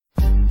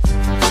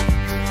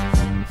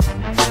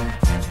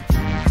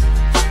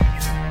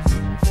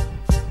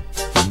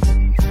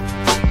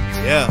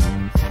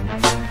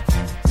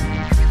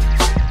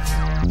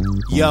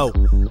Yo,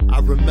 I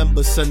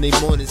remember Sunday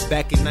mornings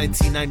back in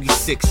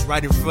 1996,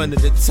 right in front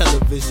of the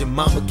television.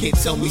 Mama can't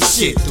tell me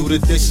shit. Do the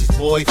dishes,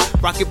 boy.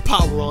 Rocket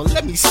power on,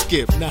 let me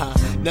skip. Nah,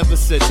 never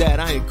said that.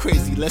 I ain't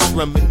crazy. Let's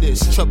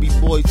reminisce. Chubby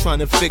boy trying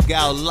to figure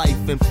out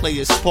life and play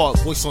his part.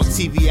 Voice on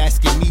TV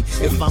asking me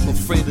if I'm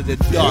afraid of the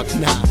dark.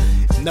 Nah,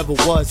 never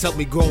was. Helped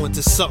me grow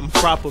into something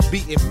proper.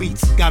 Beating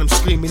beats, got him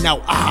screaming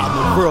out,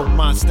 I'm a real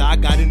monster. I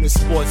got into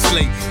sports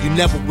late. You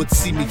never would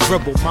see me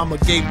dribble. Mama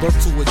gave birth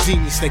to a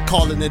genius. They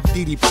calling it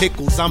Didi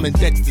Pickles. I'm in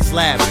Dexter's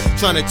lab,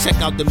 trying to check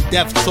out them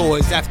deaf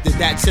toys. After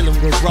that, chilling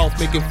with Ralph,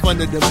 making fun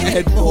of them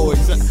head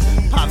boys.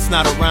 Pop's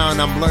not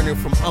around, I'm learning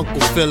from Uncle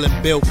Phil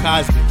and Bill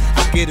Cosby.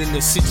 I get in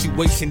a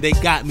situation, they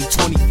got me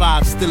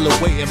 25, still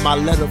awaiting my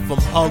letter from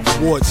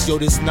Hogwarts. Yo,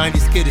 this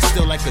 90s kid is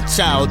still like a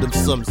child of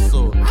some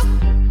sort.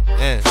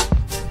 Man.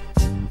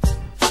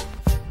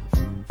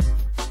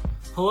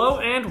 Hello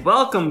and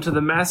welcome to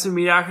the Massive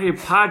Mediocrity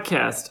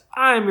Podcast.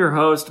 I am your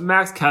host,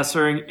 Max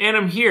Kessering, and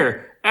I'm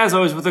here, as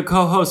always, with the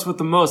co-host with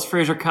the most,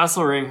 Fraser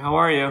Kesselring. How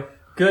are you?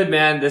 Good,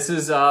 man. This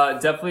is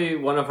definitely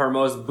one of our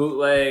most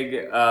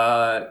bootleg,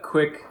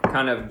 quick,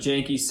 kind of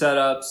janky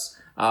setups.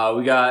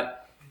 We got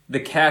the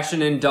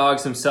cashing in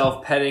dogs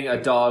himself petting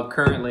a dog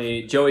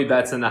currently. Joey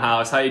Betts in the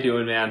house. How you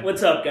doing, man?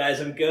 What's up, guys?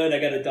 I'm good. I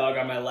got a dog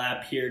on my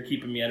lap here,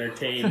 keeping me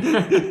entertained.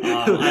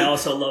 I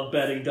also love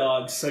betting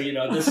dogs, so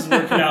this is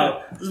working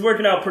out. This is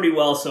working out pretty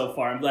well so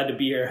far. I'm glad to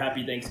be here.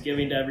 Happy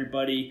Thanksgiving to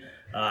everybody.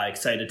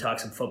 Excited to talk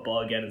some football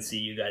again and see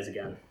you guys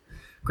again.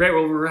 Great.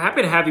 Well, we're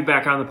happy to have you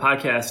back on the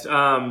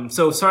podcast.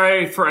 So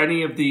sorry for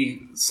any of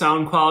the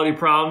sound quality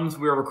problems.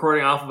 We were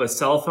recording off of a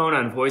cell phone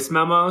on voice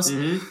memos.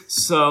 Mm-hmm.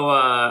 So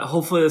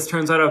hopefully this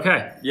turns out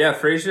okay. Yeah,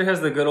 Fraser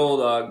has the good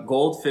old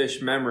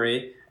goldfish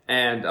memory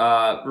and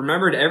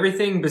remembered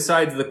everything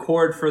besides the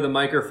cord for the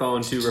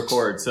microphone to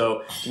record.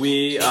 So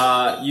you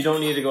don't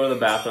need to go to the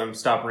bathroom.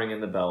 Stop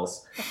ringing the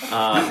bells.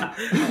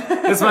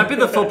 This might be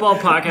the football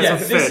podcast yeah,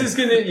 with Finn. This is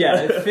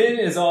gonna. Finn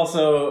is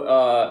also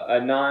a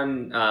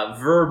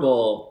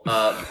non-verbal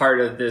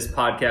part of this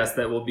podcast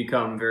that will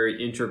become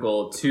very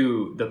integral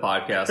to the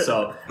podcast.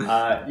 So,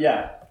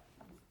 yeah.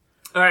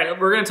 All right,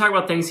 we're gonna talk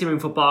about Thanksgiving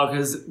football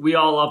because we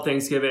all love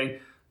Thanksgiving.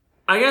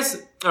 I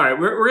guess. All right,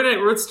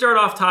 let's start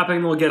off topic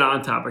and we'll get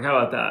on topic. How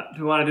about that?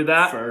 Do we want to do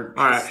that? All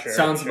right,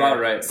 sounds about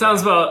right.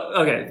 Sounds about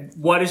okay.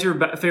 What is your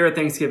favorite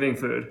Thanksgiving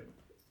food?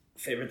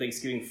 Favorite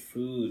Thanksgiving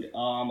food?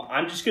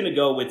 I'm just gonna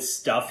go with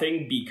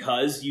stuffing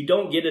because you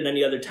don't get it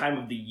any other time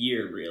of the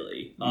year,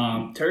 really.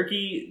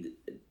 Turkey.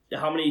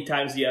 How many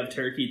times do you have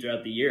turkey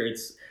throughout the year?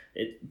 It's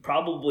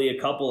probably a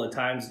couple of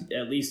times,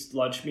 at least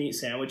lunch meat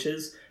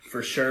sandwiches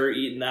for sure.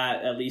 Eating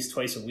that at least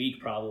twice a week,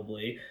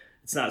 probably.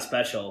 It's not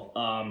special.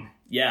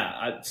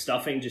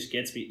 Stuffing just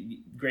gets me.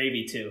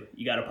 Gravy too.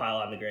 You got to pile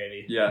on the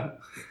gravy. Yeah,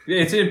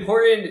 it's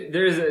important.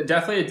 There's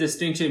definitely a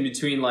distinction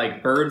between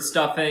like bird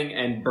stuffing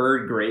and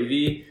bird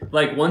gravy.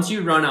 Like once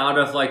you run out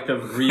of like the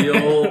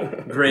real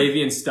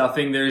gravy and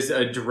stuffing, there's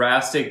a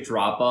drastic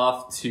drop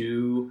off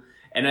too.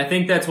 And I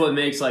think that's what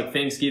makes like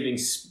Thanksgiving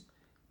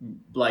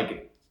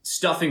like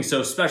stuffing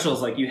so special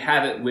is like you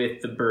have it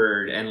with the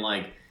bird and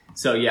like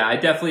so yeah. I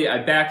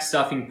back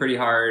stuffing pretty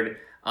hard.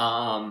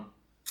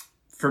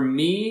 For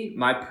me,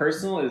 my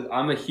personal is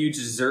I'm a huge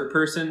dessert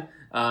person,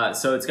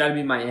 so it's got to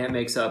be my aunt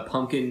makes a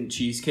pumpkin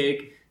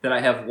cheesecake that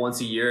I have once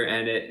a year,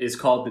 and it is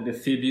called the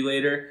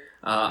defibrillator.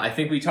 I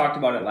think we talked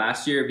about it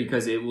last year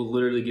because it will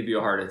literally give you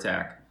a heart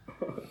attack.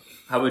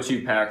 How about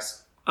you,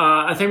 Pax?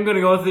 I think I'm going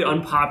to go with the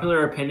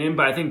unpopular opinion,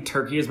 but I think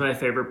turkey is my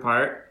favorite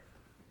part.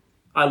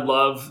 I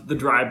love the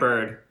dry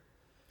bird.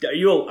 Are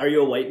you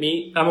a white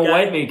meat? I'm a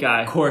white meat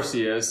guy. Of course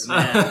he is.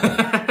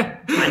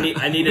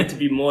 I need it to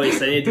be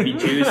moist. I need it to be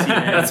juicy,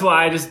 man. That's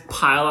why I just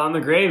pile on the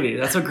gravy.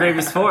 That's what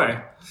gravy's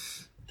for.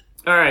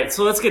 All right,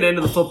 so let's get into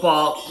the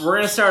football. We're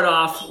going to start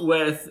off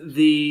with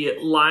the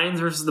Lions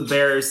versus the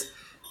Bears,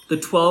 the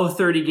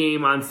 12:30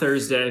 game on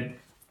Thursday.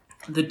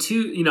 The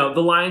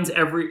the Lions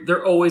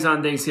they're always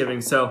on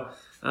Thanksgiving, so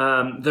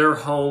they're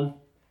home.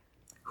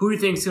 Who do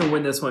you think is going to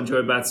win this one,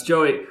 Joey Betts?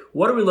 Joey,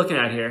 what are we looking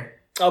at here?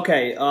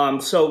 Okay,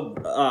 so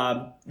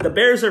the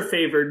Bears are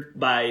favored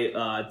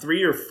by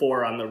 3 or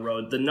 4 on the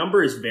road. The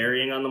number is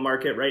varying on the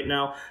market right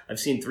now. I've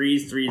seen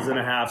 3s,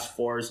 3.5s,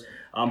 4s.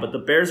 But the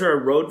Bears are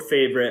a road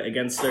favorite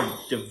against their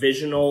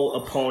divisional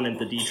opponent,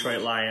 the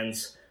Detroit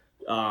Lions.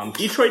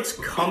 Detroit's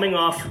coming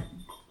off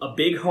a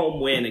big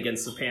home win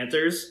against the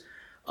Panthers,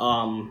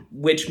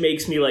 which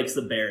makes me like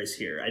the Bears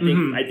here.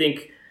 I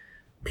think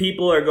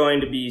people are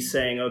going to be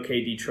saying,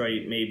 okay,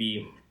 Detroit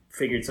maybe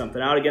figured something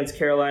out against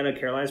Carolina.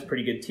 Carolina's a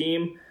pretty good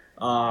team.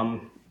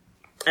 And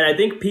I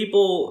think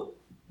people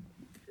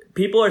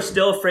are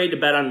still afraid to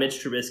bet on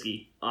Mitch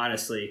Trubisky,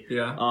 honestly.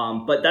 Yeah.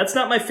 But that's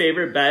not my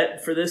favorite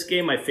bet for this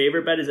game. My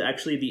favorite bet is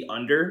actually the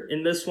under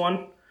in this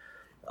one.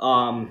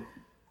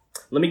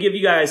 Let me give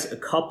you guys a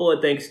couple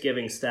of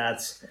Thanksgiving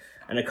stats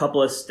and a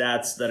couple of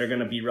stats that are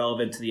going to be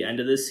relevant to the end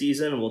of this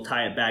season. And we'll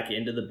tie it back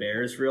into the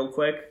Bears real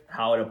quick,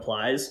 how it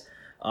applies.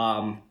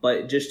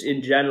 But just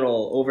in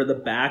general, over the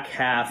back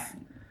half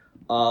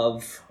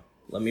of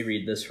Let me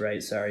read this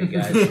right. Sorry,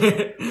 guys.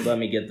 Let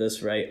me get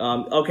this right.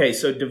 Okay,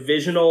 so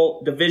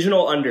divisional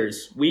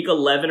unders. Week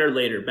 11 or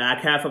later,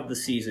 back half of the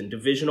season,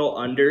 divisional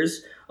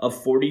unders of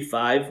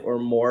 45 or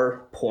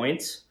more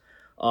points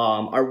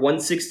are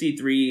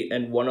 163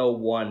 and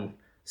 101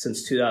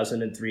 since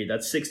 2003.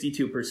 That's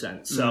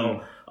 62%.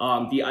 So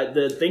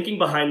the thinking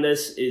behind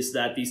this is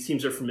that these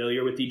teams are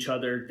familiar with each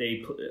other.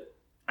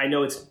 I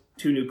know it's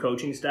two new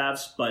coaching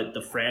staffs, but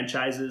the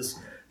franchises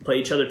play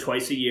each other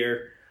twice a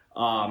year.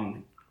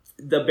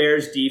 The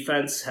Bears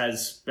defense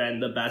has been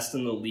the best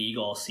in the league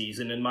all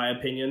season, in my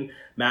opinion.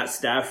 Matt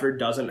Stafford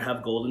doesn't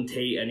have Golden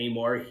Tate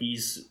anymore.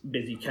 He's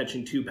busy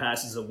catching 2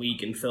 passes a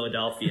week in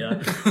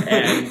Philadelphia.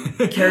 And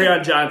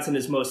Kerryon Johnson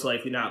is most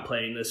likely not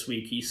playing this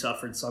week. He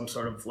suffered some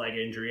sort of leg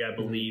injury, I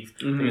believe.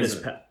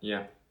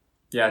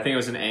 Yeah, I think it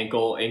was an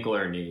ankle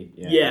or knee.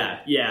 Yeah.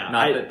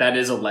 That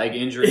is a leg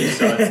injury,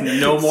 so it's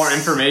no more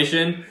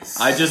information.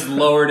 I just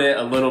lowered it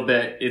a little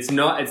bit. It's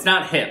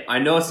not hip. I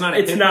know it's not a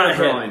hip. It's not a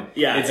groin. hip.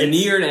 Yeah, it's a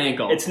knee or an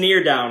ankle. It's knee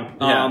or down.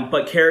 Yeah.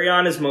 But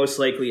Kerryon is most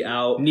likely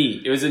out. Knee.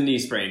 It was a knee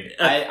sprain.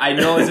 I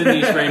know it's a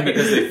knee sprain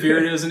because they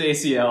feared it was an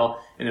ACL,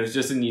 and it was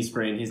just a knee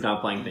sprain. He's not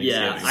playing Thanksgiving.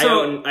 Yeah,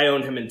 So, I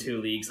own him in 2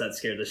 leagues. That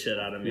scared the shit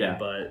out of me,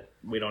 but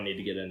we don't need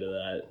to get into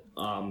that.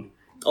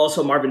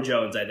 Also, Marvin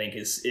Jones, I think,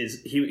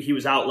 he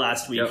was out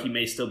last week. Yep. He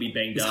may still be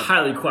banged He's up.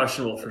 highly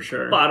questionable for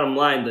sure. Bottom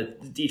line, the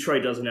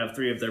Detroit doesn't have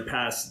 3 of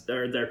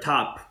their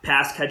top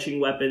pass catching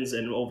weapons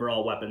and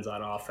overall weapons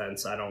on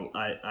offense. I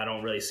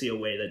don't really see a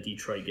way that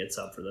Detroit gets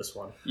up for this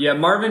one. Yeah,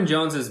 Marvin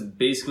Jones is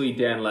basically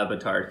Dan Le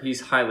Batard.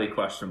 He's highly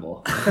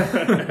questionable.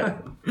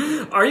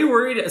 Are you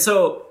worried?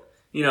 So,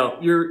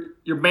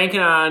 you're banking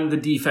on the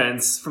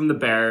defense from the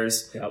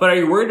Bears, but are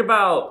you worried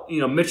about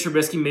Mitch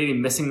Trubisky maybe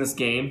missing this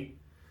game?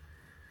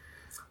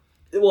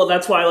 Well,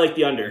 that's why I like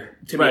the under,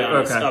 to be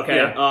honest. Okay.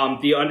 Yeah.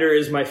 The under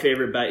is my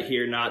favorite bet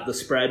here, not the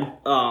spread.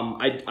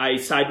 I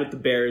side with the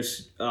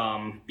Bears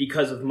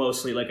because of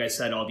mostly, like I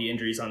said, all the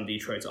injuries on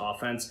Detroit's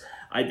offense.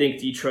 I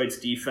think Detroit's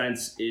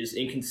defense is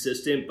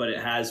inconsistent, but it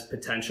has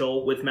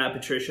potential with Matt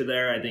Patricia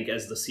there. I think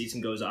as the season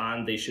goes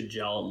on, they should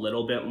gel a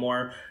little bit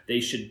more.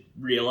 They should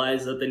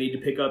realize that they need to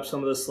pick up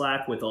some of the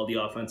slack with all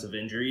the offensive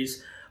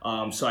injuries.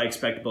 So I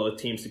expect both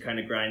teams to kind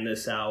of grind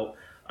this out.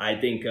 I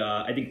think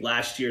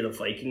last year the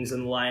Vikings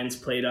and the Lions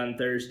played on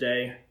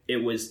Thursday. It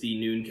was the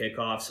noon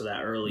kickoff, so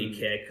that early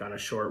kick on a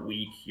short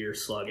week, you're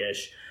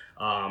sluggish.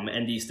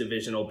 And these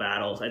divisional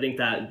battles, I think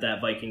that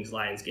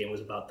Vikings-Lions game was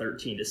about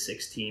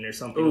 13-16 or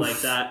something like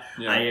that.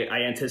 Yeah.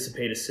 I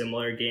anticipate a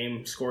similar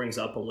game. Scoring's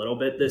up a little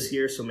bit this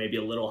year, so maybe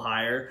a little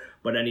higher.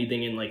 But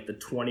anything in like the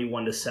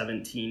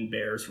 21-17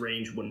 Bears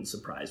range wouldn't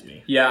surprise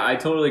me. Yeah, I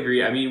totally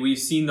agree. I mean, we've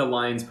seen the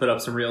Lions put up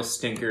some real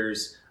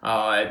stinkers.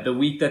 The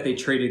week that they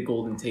traded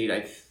Golden Tate,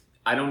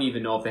 I don't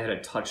even know if they had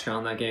a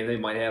touchdown that game. They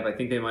might have. I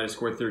think they might have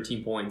scored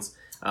 13 points.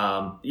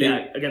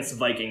 Against the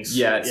Vikings.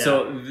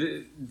 So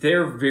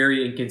they're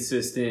very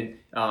inconsistent.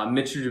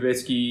 Mitch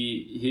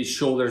Trubisky, his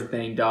shoulder's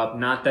banged up.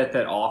 Not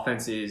that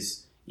offense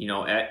is,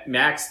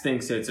 Max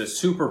thinks it's a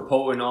super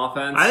potent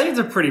offense. I think it's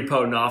a pretty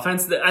potent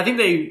offense. I think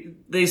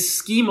they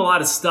scheme a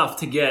lot of stuff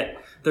to get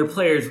their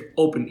players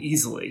open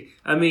easily.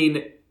 I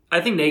mean,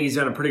 I think Nagy's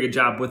done a pretty good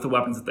job with the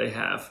weapons that they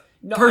have.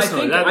 No,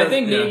 personally, I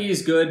think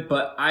Nagy's good,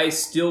 but I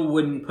still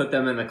wouldn't put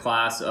them in the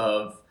class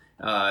of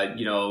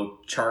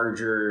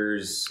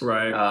Chargers,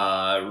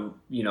 right?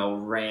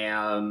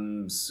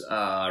 Rams,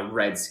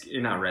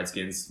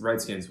 Redskins.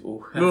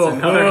 Ooh,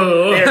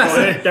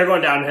 they're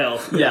going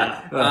downhill.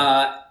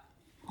 Yeah.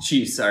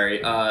 Chiefs,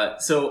 sorry.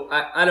 So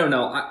I don't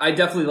know. I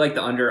definitely like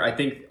the under. I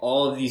think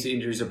all of these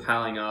injuries are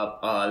piling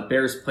up. The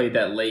Bears played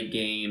that late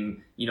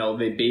game.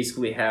 They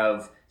basically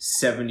have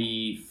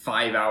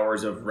 75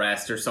 hours of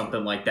rest or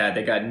something like that.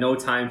 They got no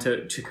time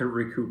to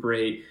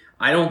recuperate.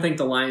 I don't think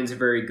the Lions are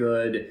very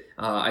good.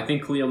 I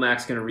think Khalil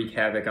Mack's going to wreak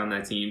havoc on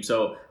that team.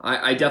 So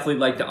I definitely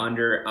like the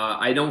under.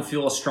 I don't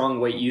feel a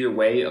strong way either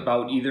way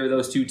about either of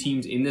those two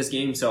teams in this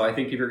game. So I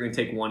think if you're going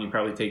to take one, you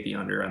probably take the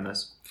under on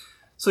this.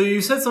 So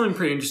you said something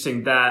pretty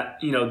interesting that,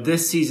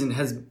 this season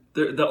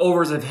the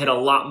overs have hit a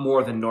lot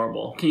more than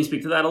normal. Can you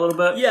speak to that a little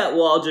bit? Yeah,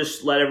 well, I'll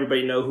just let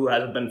everybody know who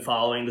hasn't been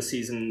following the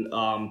season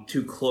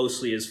too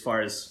closely as far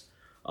as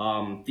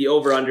the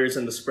over-unders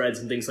and the spreads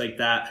and things like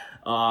that.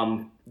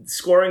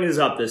 Scoring is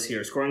up this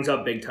year. Scoring's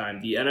up big time.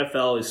 The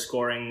NFL is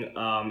scoring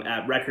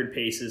at record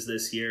paces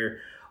this year.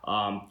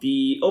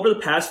 Over the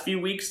past few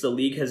weeks, the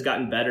league has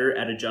gotten better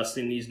at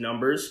adjusting these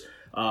numbers.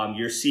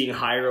 You're seeing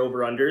higher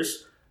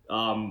over-unders.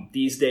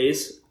 These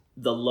days,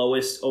 the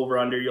lowest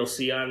over-under you'll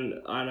see on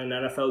an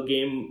NFL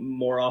game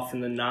more often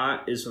than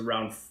not is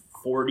around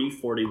 40,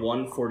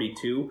 41,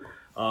 42,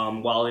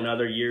 while in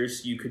other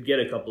years you could get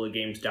a couple of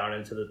games down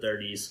into the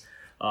 30s.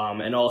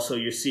 And also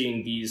you're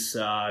seeing these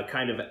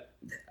kind of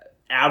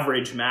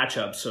average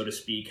matchups, so to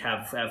speak,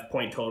 have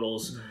point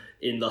totals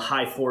in the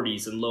high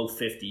 40s and low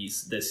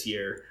 50s this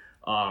year.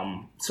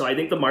 So I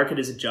think the market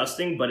is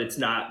adjusting, but it's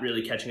not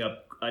really catching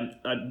up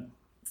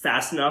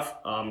fast enough,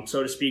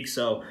 so to speak.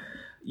 So,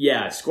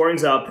 yeah,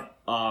 scoring's up.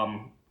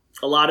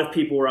 A lot of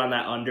people were on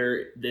that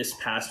under this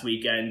past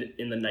weekend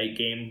in the night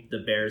game, the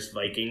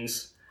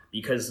Bears-Vikings,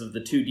 because of the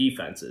two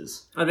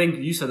defenses. I think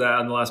you said that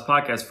on the last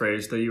podcast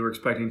phrase, that you were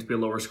expecting it to be a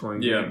lower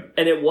scoring game.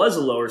 And it was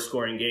a lower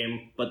scoring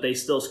game, but they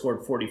still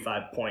scored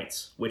 45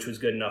 points, which was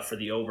good enough for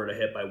the over to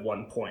hit by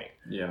 1 point.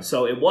 Yeah.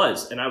 So it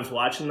was. And I was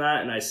watching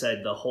that, and I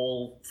said the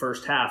whole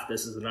first half,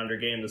 this is an under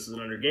game, this is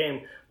an under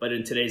game. But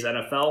in today's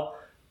NFL,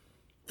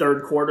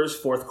 third quarters,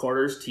 fourth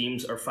quarters,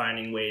 teams are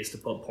finding ways to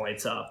put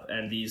points up,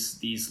 and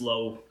these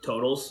low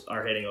totals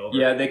are hitting over.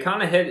 Yeah, they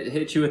kind of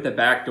hit you with the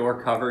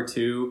backdoor cover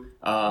too.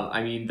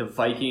 I mean, the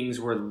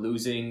Vikings were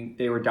losing;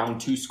 they were down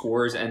 2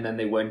 scores, and then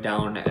they went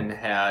down and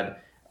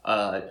had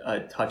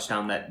a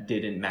touchdown that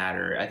didn't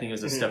matter. I think it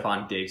was a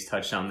Stephon Diggs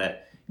touchdown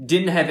that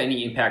didn't have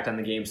any impact on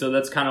the game. So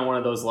that's kind of one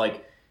of those,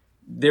 like,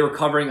 they were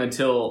covering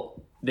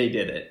until they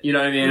did it. You know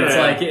what I mean? Yeah. It's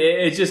like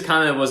it just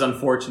kind of was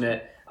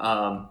unfortunate.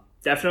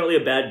 Definitely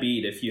a bad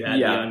beat if you had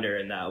the under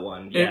in that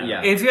one.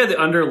 And if you had the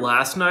under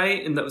last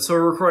night, so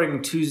we're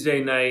recording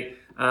Tuesday night,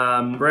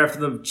 right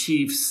after the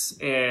Chiefs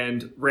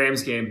and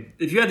Rams game.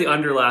 If you had the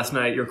under last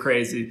night, you're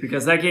crazy,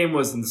 because that game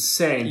was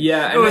insane.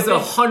 Yeah, it was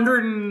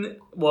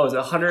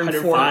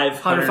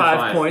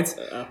 105 points.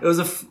 It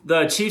was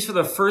the Chiefs were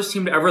the first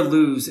team to ever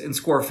lose and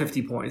score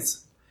 50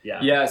 points.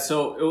 Yeah.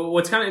 So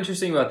what's kind of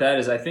interesting about that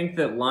is I think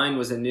that line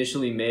was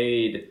initially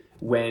made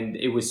when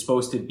it was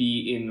supposed to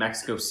be in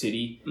Mexico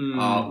City,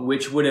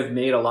 which would have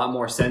made a lot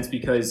more sense,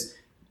 because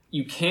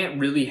you can't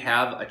really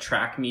have a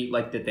track meet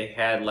like that they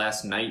had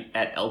last night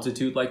at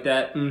altitude like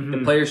that.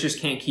 The players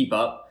just can't keep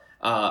up.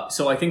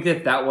 So I think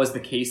that that was the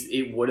case,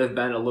 it would have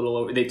been a little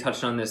over. They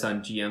touched on this on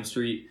GM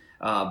Street,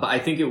 but I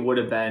think it would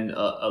have been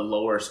a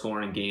lower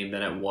scoring game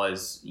than it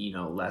was,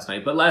 last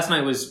night. But last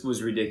night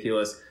was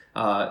ridiculous.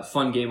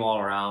 Fun game all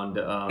around.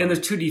 And there's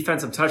 2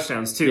 defensive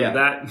touchdowns too. Yeah.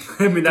 That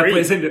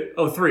plays into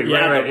 3.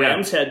 Yeah, right, the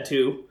Rams had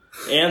 2,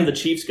 and the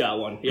Chiefs got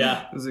 1.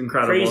 Yeah, it was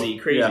incredible.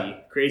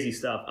 Crazy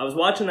stuff. I was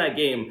watching that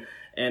game,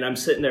 and I'm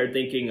sitting there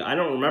thinking, I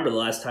don't remember the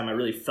last time I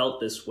really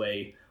felt this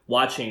way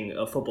watching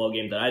a football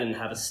game that I didn't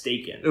have a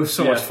stake in. It was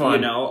so much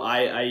fun.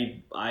 I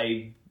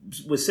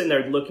was sitting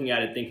there looking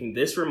at it thinking,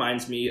 this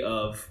reminds me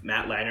of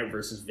Matt Leinart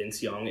versus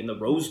Vince Young in the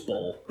Rose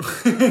Bowl,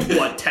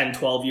 10,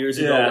 12 years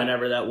ago,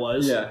 whenever that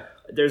was. Yeah.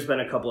 There's been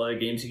a couple other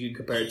games you could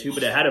compare it to,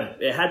 but it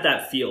had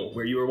that feel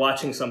where you were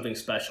watching something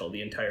special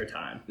the entire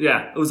time.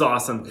 Yeah, it was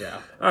awesome. Yeah.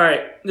 All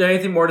right.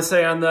 Anything more to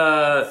say on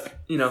the,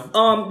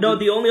 No,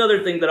 the only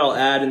other thing that I'll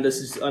add, and this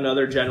is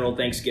another general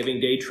Thanksgiving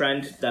Day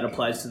trend that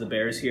applies to the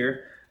Bears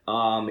here,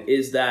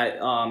 is that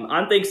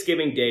on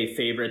Thanksgiving Day,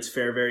 favorites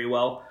fare very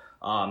well.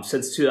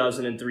 Since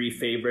 2003,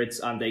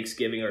 favorites on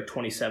Thanksgiving are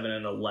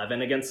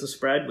 27-11 against the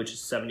spread, which is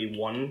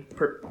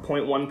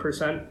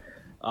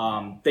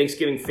 71.1%.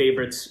 Thanksgiving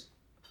favorites...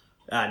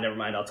 never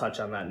mind, I'll touch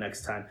on that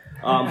next time.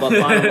 But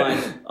bottom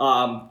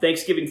line,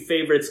 Thanksgiving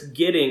favorites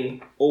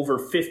getting over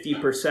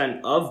 50%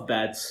 of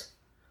bets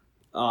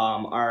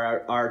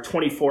are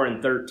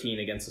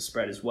 24-13 against the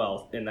spread as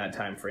well in that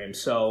time frame.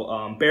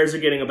 So Bears are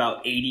getting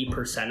about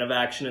 80% of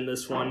action in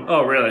this one.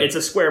 Oh, really? It's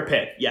a square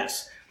pick,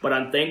 yes. But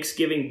on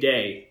Thanksgiving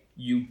Day,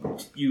 you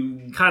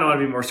kind of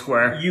want to be more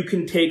square. You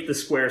can take the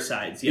square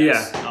sides,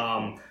 yes.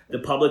 Yeah. The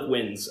public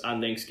wins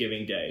on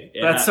Thanksgiving Day.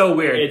 That's so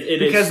weird.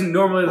 Because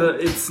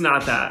normally it's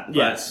not that. But.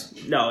 Yes.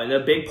 No, and a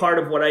big part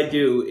of what I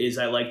do is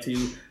I like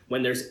to,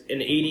 when there's an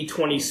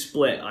 80-20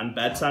 split on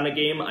bets on a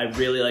game, I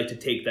really like to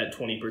take that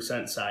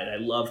 20% side. I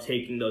love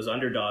taking those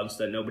underdogs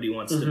that nobody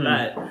wants to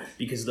bet,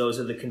 because those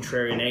are the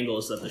contrarian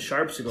angles that the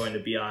sharps are going to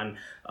be on.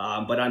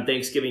 But on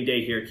Thanksgiving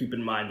Day here, keep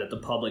in mind that the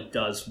public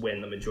does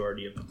win the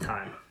majority of the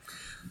time.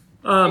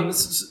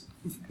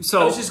 So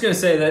I was just going to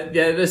say that,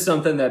 it is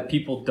something that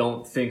people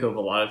don't think of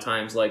a lot of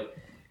times. Like,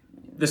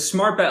 the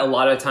smart bet a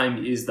lot of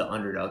time is the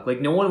underdog.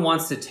 Like, no one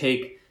wants to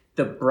take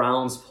the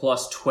Browns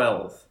plus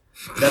 12.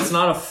 That's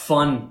not a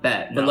fun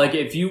bet. But,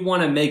 if you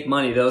want to make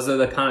money, those are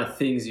the kind of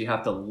things you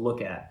have to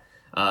look at.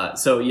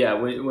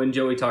 When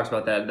Joey talks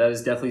about that, that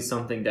is definitely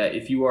something that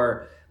if you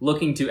are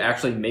looking to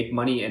actually make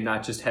money and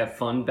not just have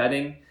fun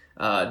betting,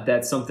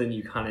 that's something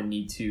you kind of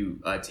need to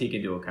take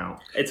into account.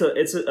 It's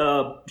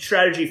a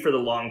strategy for the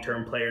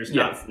long-term players,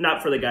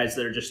 not for the guys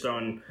that are just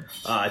throwing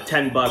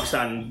 $10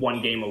 on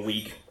one game a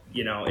week.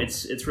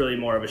 It's really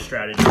more of a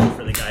strategy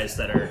for the guys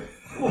that are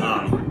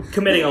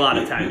committing a lot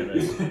of time to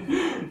this.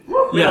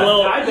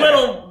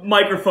 Little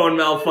microphone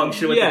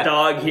malfunction with the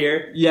dog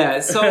here. Yeah,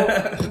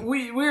 so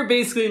we're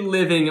basically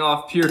living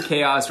off pure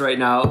chaos right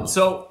now.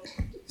 So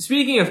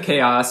speaking of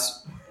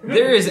chaos,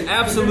 there is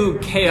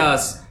absolute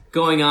chaos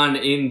going on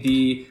in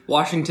the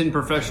Washington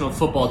professional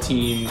football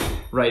team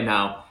right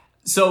now.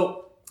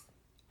 So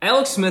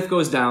Alex Smith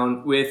goes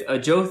down with a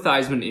Joe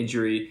Theismann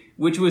injury,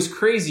 which was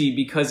crazy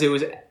because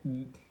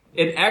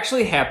it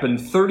actually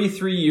happened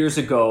 33 years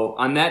ago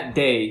on that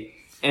day.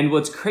 And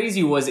what's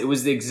crazy was it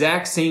was the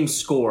exact same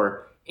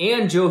score,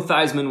 and Joe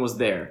Theismann was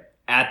there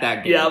at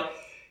that game. Yep.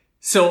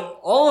 So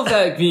all of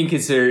that being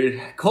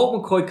considered,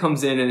 Colt McCoy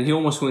comes in and he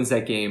almost wins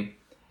that game.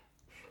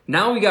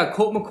 Now we got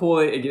Colt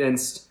McCoy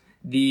against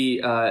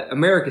the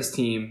America's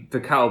team, the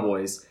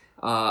Cowboys.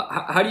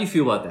 How do you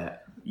feel about that?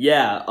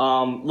 Yeah,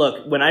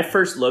 look, when I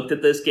first looked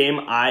at this game,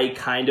 I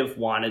kind of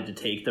wanted to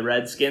take the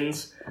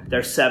Redskins.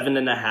 They're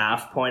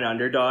 7.5-point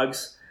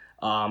underdogs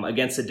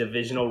against a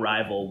divisional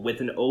rival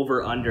with an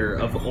over-under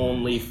of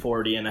only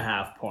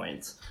 40.5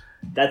 points.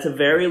 That's a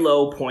very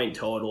low point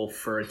total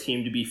for a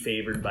team to be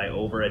favored by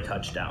over a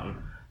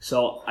touchdown.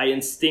 So I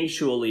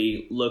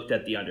instinctually looked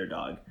at the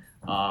underdog.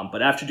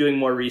 But after doing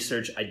more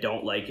research, I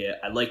don't like it.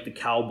 I like the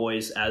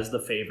Cowboys as the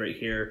favorite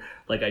here.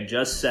 Like I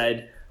just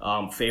said,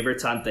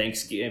 favorites on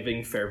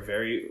Thanksgiving fare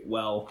very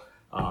well.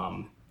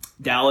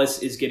 Dallas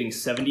is getting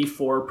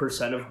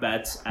 74% of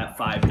bets at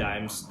 5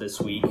 dimes this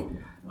week.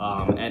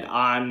 And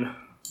on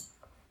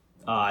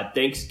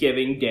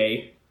Thanksgiving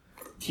Day,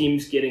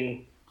 teams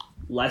getting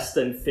less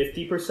than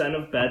 50%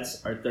 of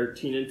bets are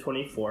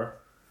 13-24.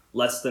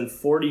 Less than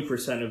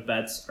 40% of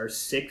bets are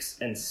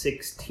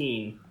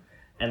 6-16.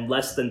 And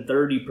less than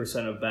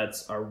 30% of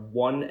bets are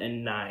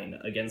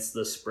 1-9 against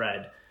the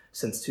spread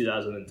since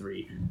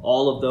 2003.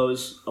 All of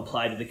those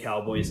apply to the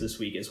Cowboys this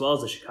week, as well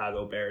as the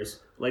Chicago Bears.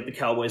 I like the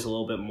Cowboys a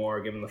little bit more,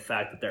 given the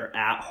fact that they're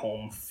at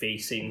home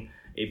facing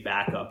a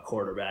backup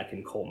quarterback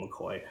in Colt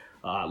McCoy.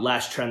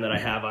 Last trend that I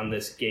have on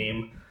this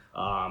game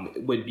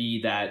would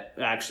be that,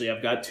 actually,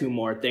 I've got 2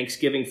 more.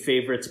 Thanksgiving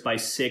favorites by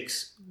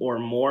 6 or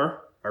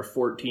more are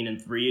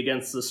 14-3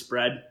 against the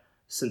spread.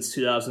 Since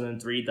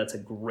 2003, that's a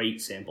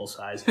great sample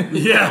size.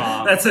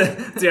 Yeah, that's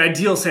the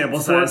ideal sample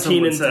size.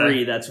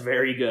 14-3, that's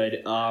very good.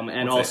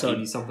 And also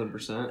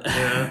 80-something%.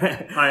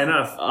 Yeah, high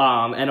enough.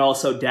 And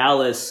also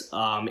Dallas,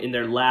 in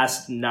their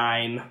last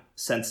 9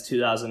 since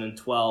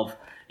 2012,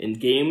 in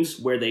games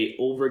where they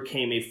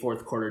overcame a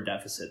fourth quarter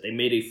deficit, they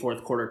made a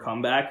fourth quarter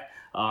comeback.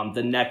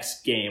 The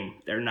next game,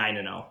 they're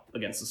 9-0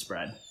 against the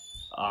spread.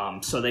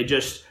 So they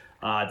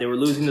were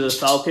losing to the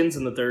Falcons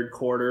in the third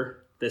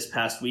quarter this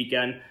past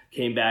weekend,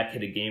 came back,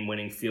 hit a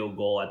game-winning field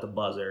goal at the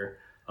buzzer.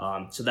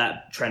 So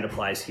that trend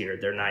applies here.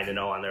 They're 9-0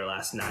 on their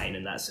last 9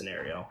 in that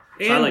scenario.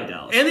 So I like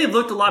Dallas. And they've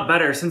looked a lot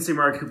better since the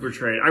Amari Cooper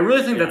trade. I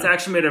really think that's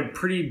actually made a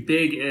pretty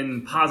big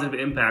and positive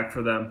impact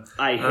for them.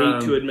 I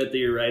hate to admit that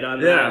you're right on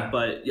that,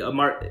 but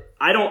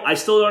I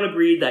still don't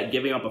agree that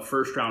giving up a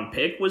first-round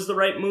pick was the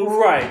right move.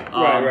 Right.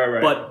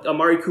 But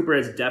Amari Cooper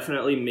has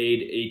definitely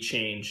made a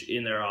change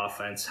in their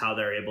offense, how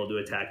they're able to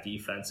attack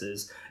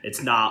defenses.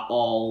 It's not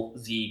all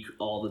Zeke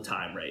all the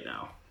time right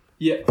now.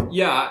 Yeah.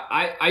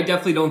 I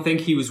definitely don't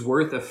think he was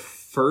worth a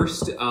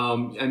first. I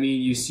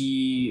mean, you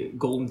see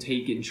Golden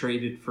Tate getting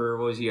traded for,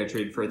 what was he got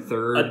traded for, a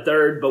third? A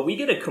third, but we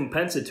get a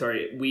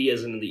compensatory, we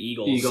as in the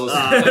Eagles.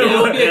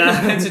 It'll be a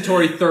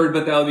compensatory third,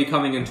 but that'll be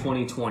coming in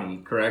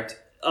 2020, correct?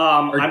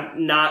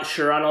 I'm not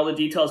sure on all the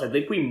details. I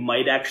think we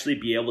might actually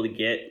be able to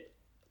get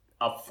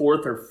a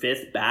 4th or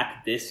 5th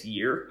back this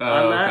year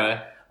on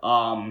that.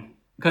 Okay.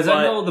 Because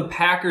I know the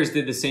Packers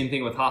did the same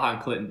thing with HaHa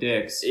and Clinton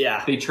Dix.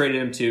 Yeah. They traded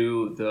him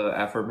to the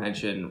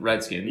aforementioned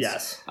Redskins.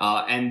 Yes.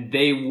 And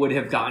they would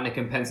have gotten a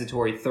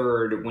compensatory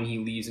third when he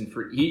leaves in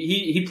free.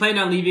 He planned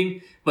on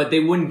leaving, but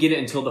they wouldn't get it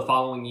until the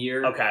following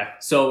year. Okay.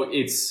 So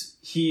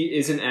he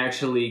isn't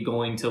actually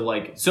going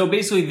to so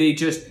basically they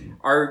just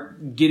are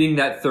getting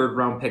that 3rd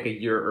round pick a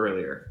year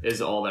earlier is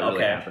all that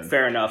really happened.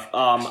 Fair enough.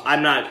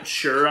 I'm not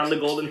sure on the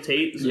Golden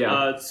Tate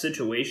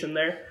situation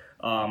there.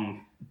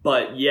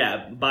 But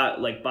yeah,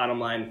 bottom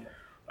line,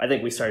 I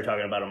think we started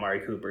talking about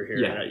Amari Cooper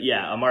here.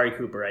 Yeah, Amari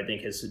Cooper, I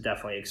think, has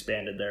definitely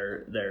expanded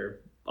their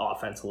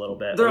offense a little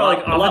bit. They're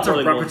like offensive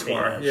really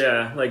repertoire.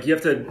 Yeah, like you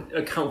have to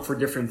account for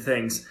different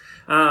things.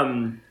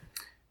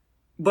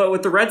 But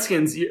with the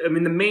Redskins, I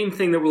mean, the main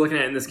thing that we're looking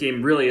at in this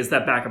game really is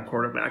that backup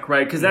quarterback,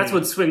 right? Because that's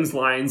what swings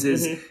lines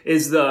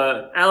is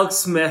the Alex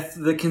Smith,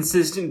 the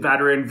consistent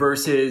veteran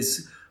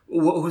versus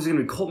who's going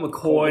to be Colt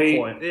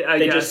McCoy?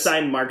 They just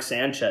signed Mark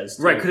Sanchez,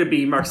 too. Right, could it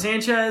be Mark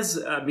Sanchez?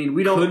 I mean,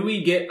 we don't... Could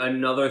we get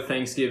another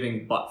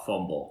Thanksgiving butt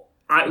fumble?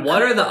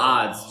 What are the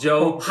odds,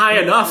 Joe?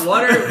 High enough.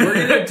 We're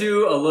going to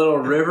do a little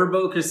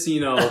riverboat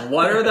casino.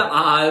 What are the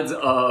odds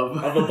of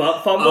a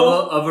butt fumble?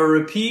 Of a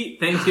repeat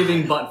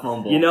Thanksgiving butt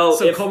fumble?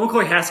 So Colt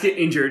McCoy has to get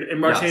injured,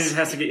 and Mark Sanchez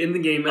has to get in the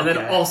game, and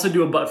then also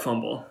do a butt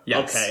fumble.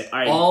 Yes. Okay.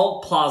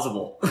 All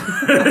plausible.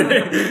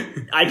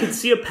 I could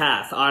see a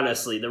path,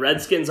 honestly. The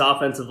Redskins'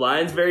 offensive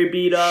line's very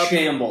beat up.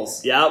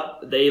 Shambles.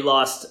 Yep. They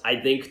lost,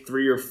 I think,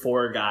 3 or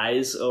 4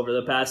 guys over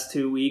the past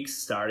 2 weeks,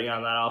 starting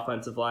on that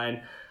offensive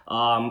line.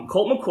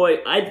 Colt McCoy,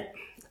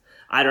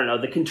 I don't know.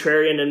 The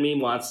contrarian in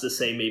me wants to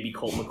say maybe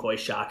Colt McCoy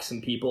shocked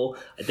some people.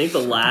 I think the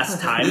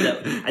last time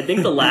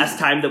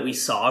that we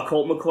saw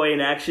Colt McCoy in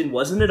action,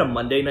 wasn't it a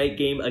Monday night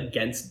game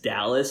against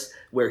Dallas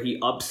where he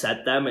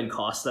upset them and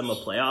cost them a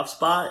playoff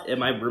spot?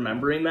 Am I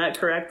remembering that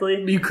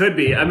correctly? You could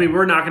be. I mean,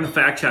 we're not going to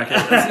fact check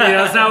it.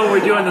 That's not what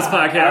we do on this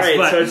podcast. All right,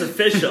 but so it's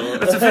official.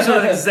 It's official.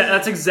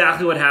 That's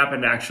exactly what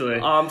happened,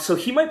 actually. So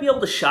he might be able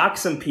to shock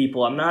some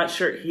people. I'm not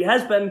sure. He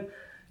has been.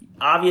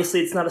 Obviously,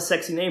 it's not a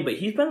sexy name, but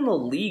he's been in the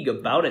league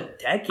about a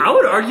decade. I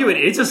would argue it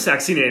is a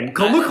sexy name.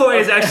 Colt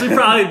McCoy is actually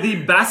probably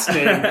the best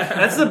name.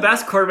 That's the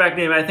best quarterback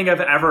name I think I've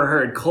ever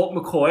heard. Colt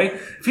McCoy.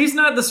 If he's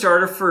not the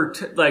starter for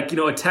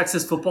a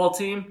Texas football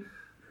team,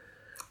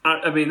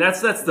 I mean,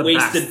 that's the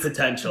wasted best.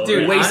 potential.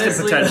 Dude, Wasted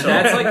honestly, potential.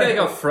 that's like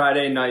a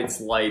Friday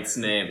Night's Lights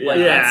name. Like,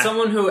 Yeah. that's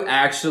someone who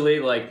actually,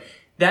 like,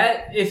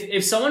 that,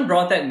 if someone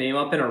brought that name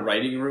up in a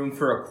writing room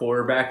for a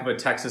quarterback of a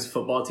Texas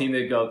football team,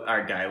 they'd go, all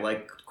right, guy,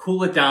 like,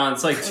 cool it down.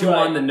 It's like too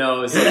on the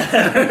nose.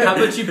 How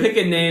about you pick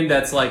a name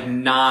that's, like,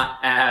 not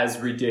as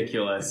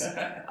ridiculous?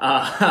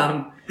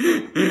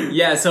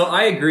 Yeah, so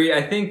I agree.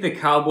 I think the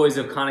Cowboys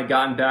have kind of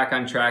gotten back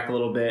on track a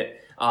little bit.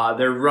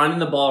 They're running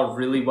the ball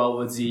really well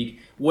with Zeke.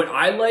 What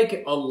I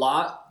like a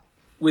lot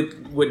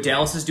with what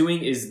Dallas is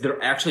doing is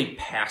they're actually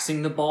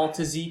passing the ball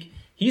to Zeke.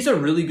 He's a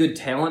really good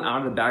talent out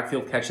of the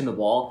backfield catching the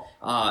ball.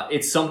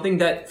 It's something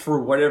that,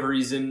 for whatever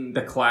reason,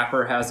 the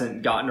Clapper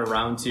hasn't gotten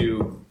around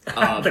to.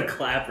 The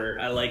Clapper,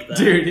 I like that.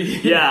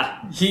 Dude,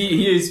 yeah.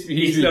 He's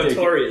ridiculous.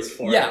 Notorious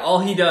for it. Yeah, all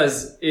he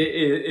does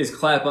is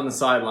clap on the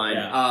sideline.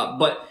 Yeah.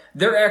 But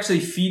they're actually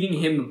feeding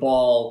him the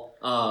ball.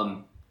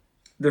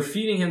 They're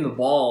feeding him the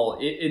ball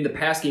in the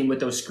pass game with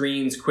those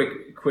screens,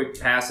 quick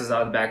passes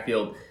out of the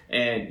backfield,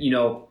 and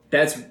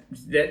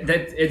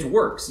that it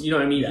works. You know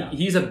what I mean? Yeah.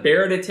 He's a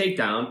bear to take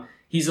down.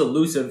 He's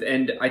elusive,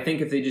 and I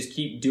think if they just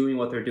keep doing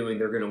what they're doing,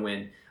 they're going to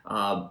win.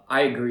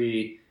 I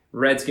agree.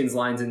 Redskins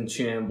line's in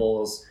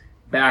shambles.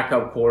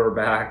 Backup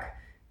quarterback.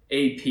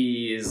 AP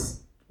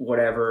is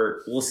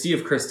whatever. We'll see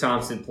if Chris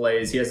Thompson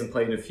plays. He hasn't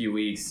played in a few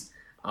weeks.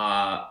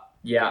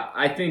 Yeah,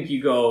 I think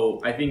you go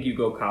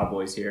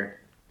Cowboys here.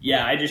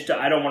 Yeah, I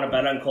don't want to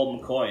bet on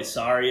Colt McCoy.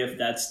 Sorry if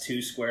that's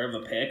too square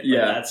of a pick, but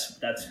Yeah.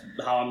 that's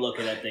how I'm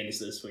looking at things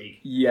this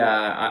week. Yeah,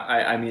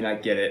 I mean, I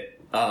get it.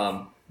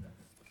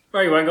 All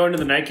right, you want to go into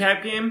the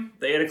nightcap game?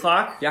 The 8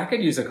 o'clock? Yeah, I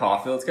could use a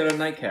coffee. Let's get a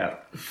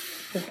nightcap.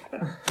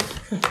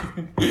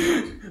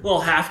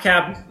 Little half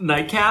cap,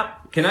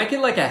 nightcap? Can I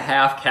get like a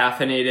half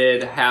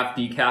caffeinated, half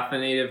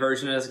decaffeinated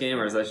version of this game,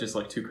 or is that just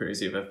like too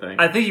crazy of a thing?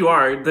 I think you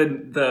are.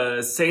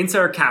 The Saints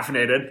are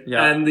caffeinated,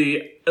 Yeah. and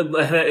the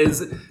Atlanta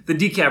is the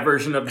decaf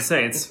version of the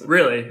Saints.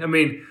 Really, I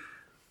mean,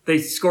 they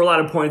score a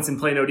lot of points and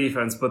play no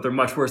defense, but they're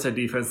much worse at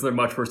defense. They're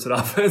much worse at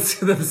offense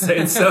than the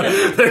Saints. So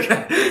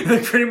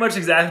they're pretty much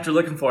exactly what you're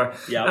looking for.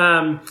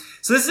 Yeah.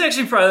 So this is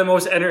actually probably the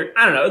most I don't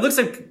know. It looks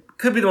like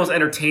could be the most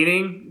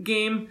entertaining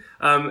game.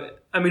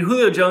 I mean,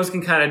 Julio Jones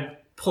can kind of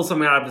pull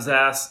something out of his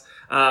ass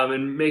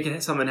and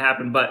make something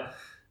happen. But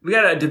we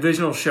got a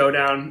divisional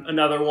showdown,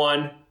 another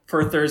one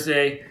for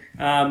Thursday.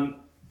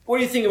 What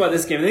do you think about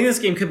this game? I think this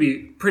game could be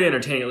pretty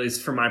entertaining, at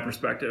least from my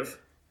perspective.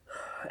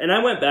 And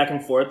I went back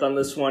and forth on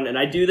this one, and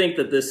I do think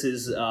that this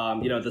is, I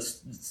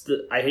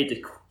hate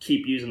to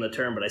keep using the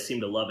term, but I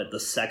seem to love it, the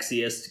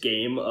sexiest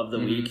game of the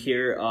week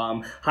here.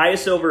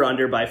 Highest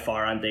over-under by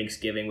far on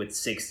Thanksgiving with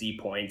 60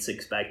 points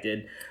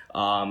expected.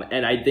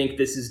 And I think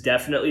this is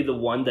definitely the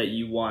one that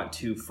you want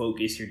to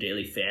focus your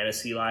daily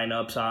fantasy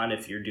lineups on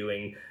if you're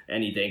doing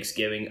any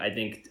Thanksgiving. I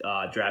think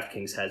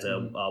DraftKings has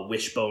a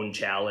wishbone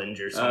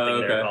challenge or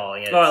something they're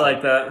calling it. Oh, I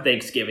like that.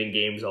 Thanksgiving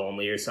games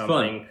only or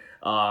something. Fun.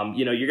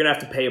 You're going to have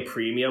to pay a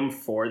premium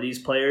for these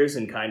players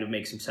and kind of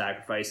make some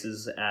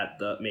sacrifices at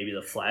maybe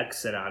the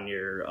flex and on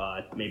your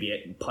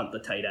maybe punt the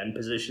tight end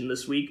position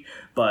this week.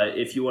 But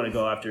if you want to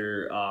go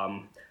after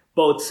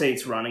both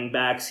Saints running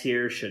backs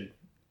here should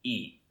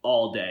eat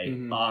all day.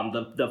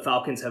 The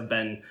Falcons have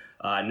been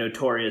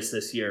notorious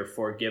this year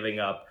for giving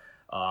up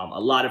a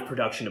lot of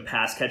production to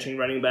pass catching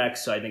running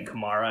backs. So I think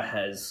Kamara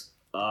has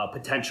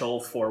potential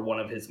for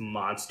one of his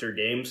monster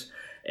games.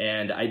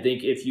 And I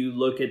think if you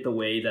look at the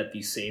way that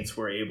the Saints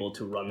were able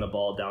to run the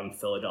ball down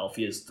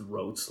Philadelphia's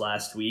throats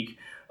last week,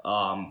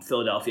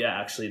 Philadelphia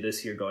actually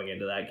this year going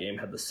into that game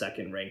had the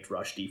second ranked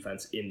rush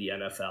defense in the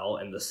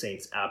NFL, and the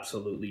Saints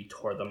absolutely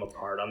tore them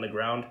apart on the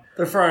ground.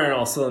 They're firing on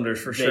all cylinders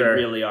for sure.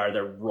 They really are.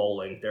 They're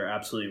rolling. They're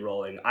absolutely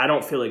rolling. I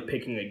don't feel like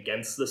picking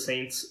against the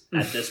Saints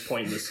at this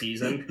point in the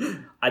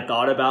season. I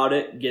thought about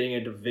it. Getting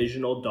a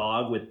divisional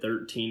dog with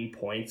 13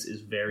 points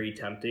is very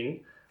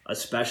tempting,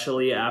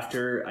 especially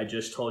after I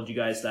just told you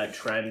guys that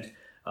trend.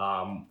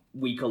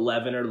 Week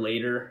 11 or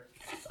later,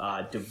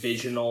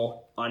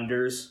 divisional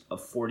unders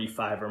of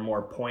 45 or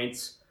more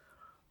points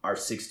are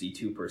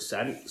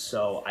 62%.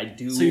 So I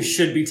do. So you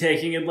should be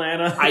taking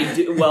Atlanta. I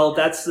do. Well,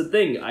 that's the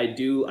thing. I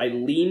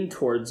lean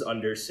towards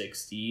under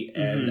 60,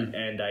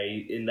 and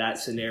I in that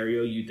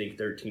scenario, you think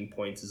 13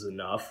 points is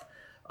enough.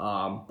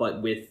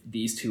 But with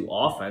these two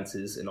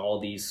offenses and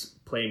all these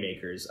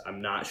playmakers,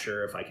 I'm not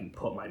sure if I can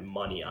put my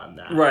money on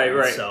that.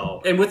 Right.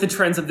 So, and with the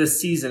trends of this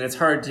season, it's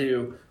hard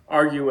to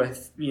argue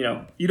with.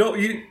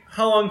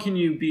 How long can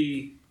you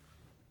be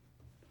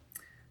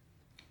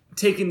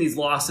taking these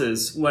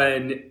losses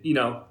when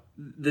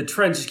the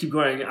trends just keep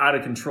going out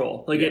of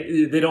control? Like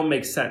they don't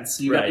make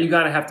sense. You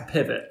got to have to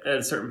pivot at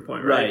a certain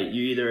point, right?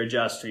 You either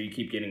adjust or you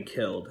keep getting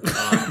killed.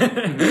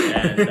 And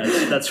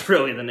that's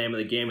really the name of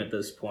the game at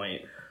this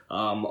point.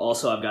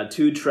 Also, I've got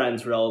two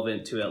trends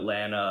relevant to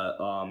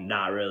Atlanta.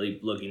 Not really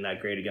looking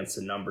that great against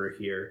the number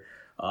here.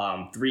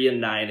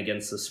 3-9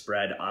 against the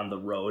spread on the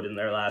road in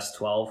their last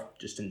 12,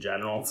 just in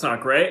general. It's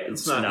not great.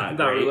 It's not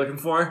what we're looking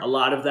for. A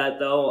lot of that,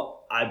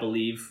 though, I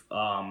believe,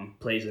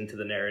 plays into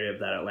the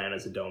narrative that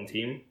Atlanta's a dome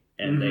team,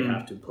 and they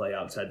have to play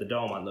outside the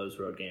dome on those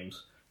road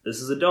games. This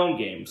is a dome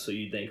game, so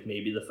you think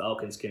maybe the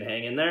Falcons can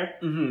hang in there.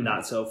 Mm-hmm.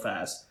 Not so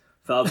fast.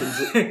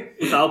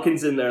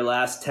 Falcons in their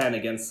last 10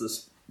 against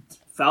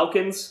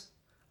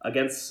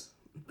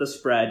the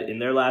spread in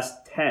their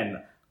last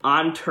 10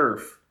 on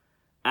turf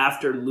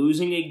after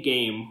losing a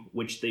game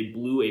which they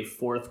blew a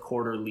fourth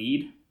quarter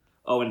lead,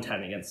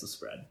 0-10 against the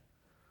spread.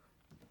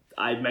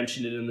 I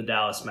mentioned it in the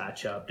Dallas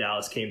matchup.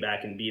 Dallas came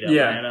back and beat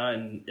Atlanta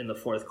in the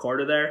fourth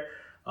quarter there.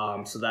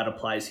 So that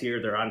applies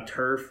here. They're on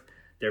turf.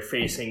 They're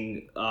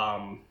facing,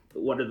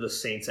 what are the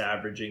Saints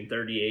averaging?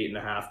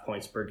 38.5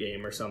 points per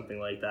game or something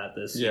like that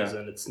this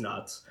season. It's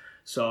nuts.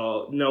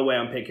 So no way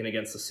I'm picking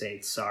against the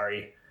Saints.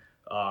 Sorry.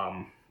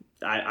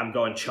 I'm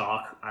going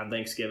chalk on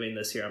Thanksgiving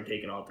this year. I'm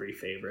taking all three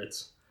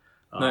favorites.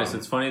 Nice.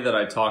 It's funny that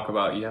I talk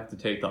about you have to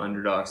take the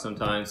underdog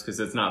sometimes because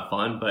it's not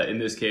fun. But in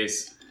this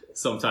case,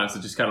 sometimes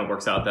it just kind of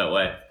works out that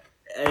way.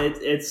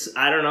 It's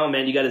I don't know,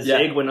 man. You got to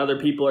zig when other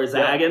people are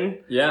zagging.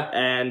 Yeah.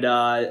 And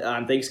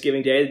on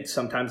Thanksgiving Day,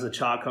 sometimes the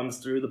chalk comes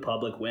through. The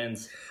public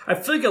wins. I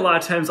feel like a lot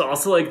of times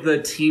also like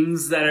the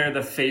teams that are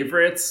the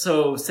favorites.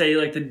 So say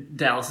like the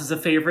Dallas is a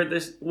favorite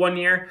this one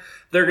year,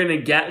 they're gonna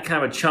get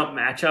kind of a chump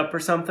matchup or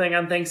something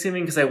on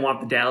Thanksgiving because they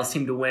want the Dallas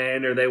team to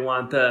win or they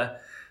want the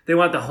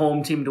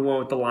home team to win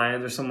with the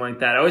Lions or something like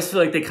that. I always feel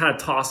like they kind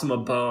of toss them a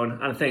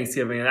bone on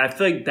Thanksgiving, and I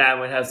feel like that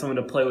would have someone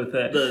to play with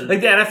it.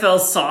 Like the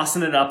NFL's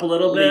saucing it up a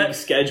little bit. League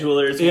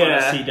schedulers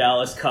want to see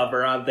Dallas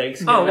cover on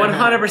Thanksgiving. Oh,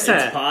 100%.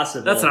 It's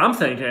possible. That's what I'm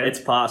thinking. It's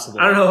possible.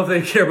 I don't know if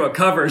they care about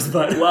covers,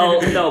 but...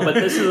 Well, no, but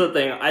this is the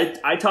thing.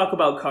 I talk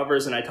about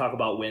covers and I talk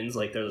about wins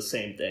like they're the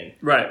same thing.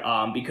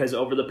 Right. Because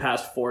over the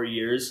past 4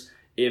 years,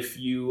 if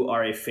you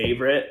are a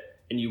favorite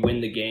and you win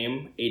the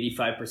game,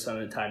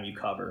 85% of the time you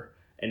cover.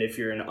 And if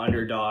you're an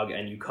underdog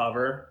and you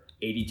cover,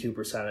 82%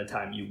 of the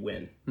time you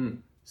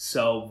win.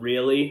 So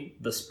really,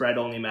 the spread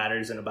only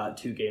matters in about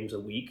 2 games a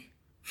week.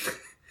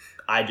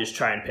 I just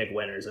try and pick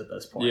winners at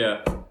this point.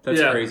 Yeah,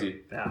 that's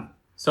crazy. Yeah.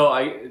 So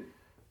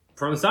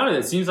from the sound of it,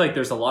 it seems like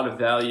there's a lot of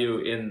value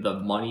in the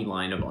money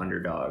line of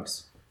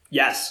underdogs.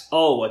 Yes.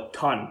 Oh, a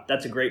ton.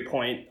 That's a great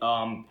point.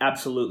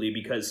 Absolutely,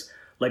 because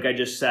like I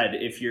just said,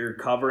 if you're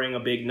covering a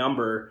big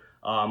number,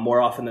 more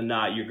often than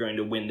not, you're going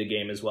to win the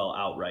game as well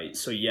outright.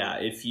 So yeah,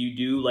 if you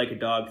do like a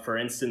dog, for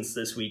instance,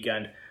 this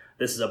weekend,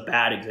 this is a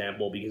bad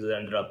example because it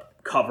ended up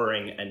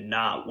covering and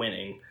not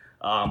winning.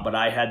 But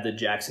I had the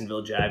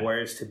Jacksonville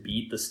Jaguars to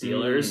beat the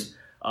Steelers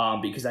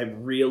because I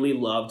really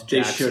loved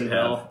Jacksonville. They should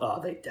have. Oh,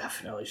 they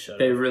definitely should have.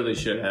 They really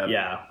should have.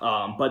 Yeah.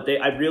 But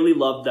I really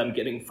loved them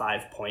getting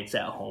 5 points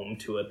at home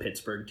to a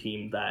Pittsburgh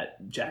team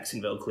that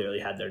Jacksonville clearly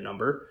had their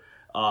number.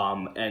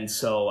 And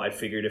so I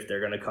figured if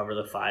they're going to cover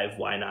the 5,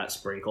 why not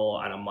sprinkle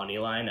on a money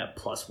line at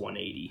plus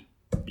 180?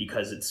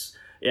 Because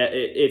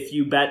if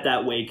you bet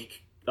that way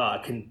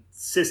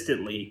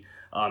consistently,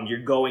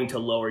 you're going to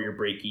lower your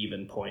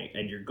break-even point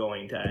and you're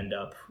going to end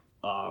up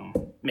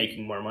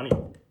making more money.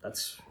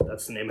 That's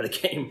the name of the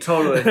game.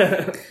 Totally.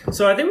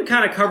 So I think we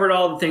kind of covered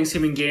all the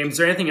Thanksgiving games. Is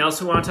there anything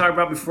else we want to talk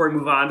about before we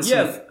move on to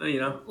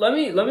some, Let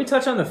me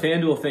touch on the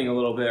FanDuel thing a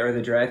little bit, or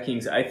the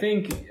DraftKings. I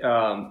think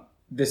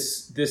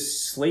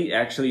this slate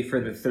actually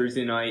for the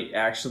Thursday night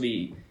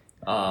actually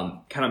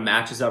kind of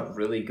matches up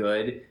really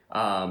good.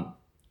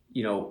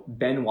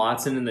 Ben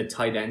Watson in the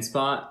tight end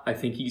spot, I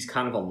think he's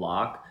kind of a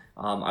lock.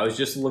 I was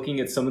just looking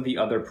at some of the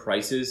other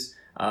prices.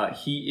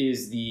 He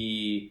is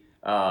the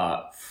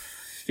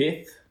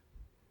fifth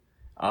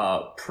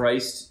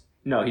priced.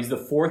 No, he's the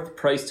fourth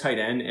priced tight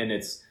end, and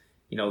it's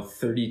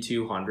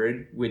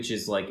 3,200, which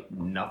is like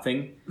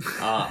nothing.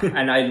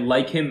 And I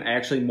like him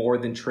actually more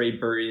than Trey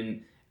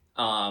Burton.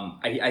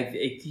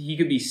 He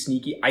could be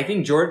sneaky. I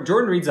think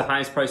Jordan Reed's the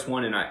highest priced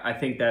one, and I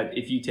think that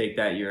if you take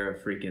that, you're a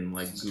freaking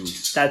like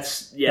goose. That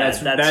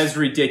is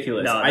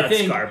ridiculous. No, I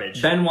think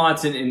garbage. Ben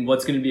Watson in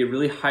what's going to be a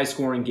really high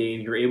scoring game,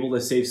 you're able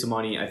to save some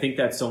money. I think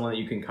that's someone that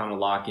you can kind of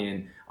lock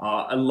in.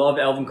 I love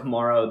Alvin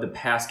Kamara, the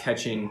pass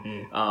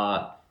catching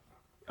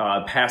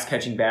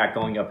back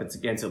going up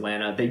against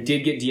Atlanta. They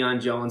did get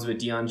Deion Jones, but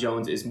Deion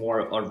Jones is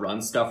more a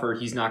run stuffer.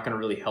 He's not going to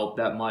really help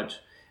that much.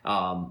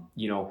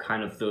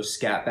 Kind of those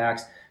scat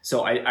backs.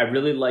 So I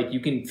really like, you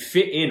can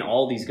fit in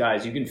all these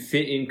guys. You can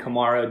fit in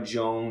Kamara,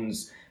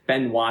 Jones,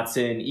 Ben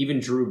Watson, even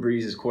Drew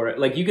Brees' is quarter.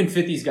 Like, you can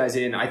fit these guys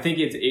in. I think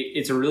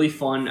it's a really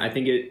fun. I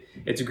think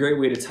it's a great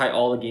way to tie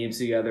all the games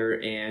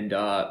together and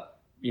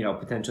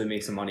potentially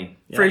make some money.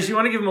 Yeah. Fraser, you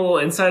want to give them a little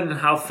insight on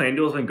how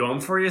FanDuel's been going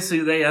for you,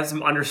 so they have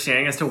some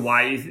understanding as to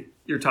why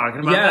you're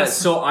talking about this?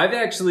 So I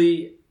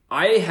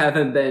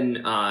haven't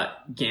been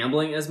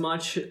gambling as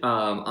much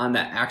on the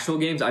actual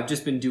games. I've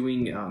just been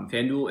doing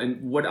FanDuel,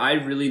 and what I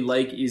really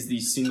like is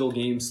the single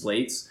game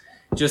slates,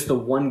 just the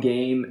one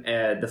game,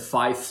 the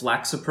 5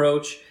 flex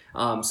approach.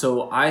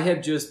 So I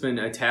have just been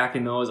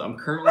attacking those. I'm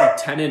currently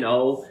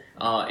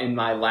 10-0 in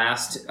my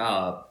last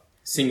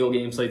single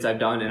game slates I've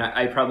done, and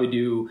I probably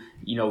do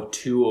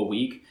 2 a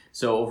week.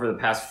 So over the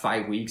past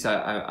 5 weeks,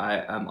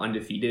 I'm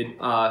undefeated.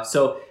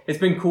 So it's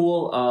been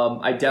cool.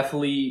 I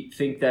definitely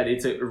think that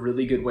it's a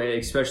really good way,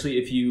 especially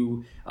if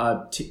you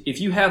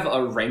have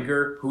a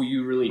ranker who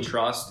you really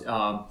trust.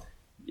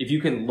 if you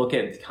can look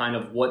at kind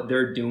of what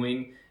they're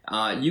doing,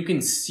 you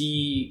can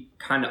see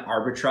kind of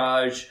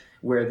arbitrage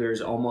where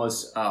there's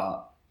almost,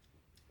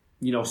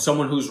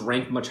 someone who's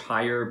ranked much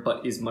higher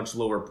but is much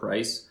lower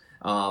price.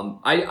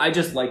 I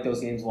just like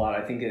those games a lot.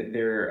 I think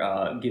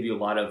they're give you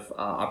a lot of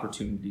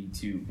opportunity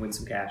to win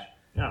some cash.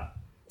 Yeah.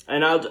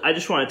 And I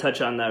just want to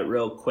touch on that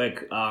real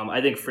quick.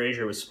 I think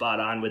Frazier was spot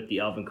on with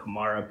the Alvin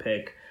Kamara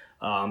pick.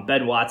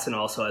 Ben Watson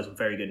also has a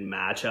very good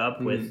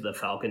matchup with the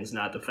Falcons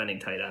not defending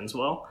tight ends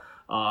well.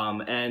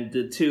 And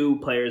the two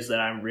players that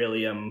I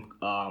really am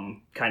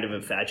kind of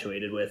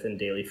infatuated with in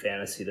daily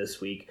fantasy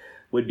this week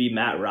would be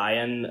Matt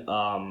Ryan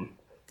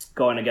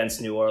going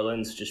against New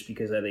Orleans, just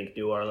because I think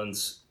New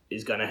Orleans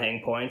is going to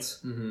hang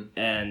points.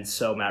 And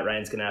so Matt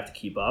Ryan's going to have to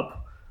keep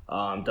up.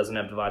 Doesn't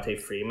have Devontae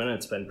Freeman.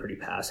 It's been pretty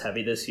pass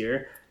heavy this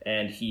year.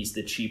 And he's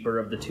the cheaper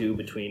of the two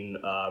between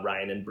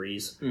Ryan and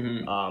Breeze.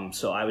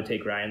 So I would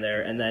take Ryan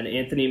there. And then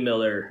Anthony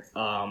Miller,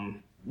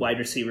 wide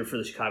receiver for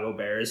the Chicago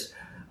Bears.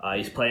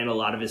 He's playing a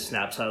lot of his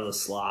snaps out of the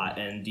slot,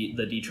 and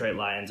the Detroit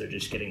Lions are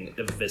just getting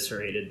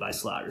eviscerated by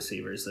slot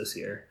receivers this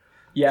year.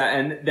 Yeah,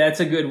 and that's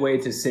a good way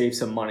to save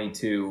some money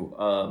too.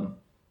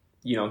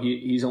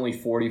 He's only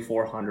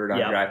 $4,400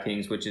 on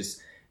DraftKings, which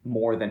is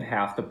more than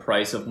half the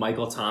price of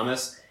Michael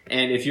Thomas.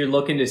 And if you're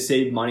looking to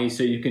save money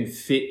so you can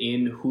fit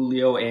in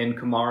Julio and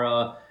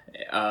Kamara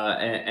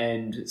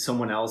and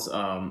someone else,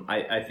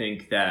 I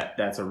think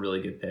that's a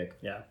really good pick.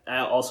 Yeah.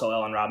 Also,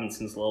 Allen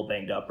Robinson's a little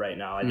banged up right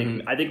now. I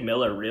think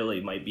Miller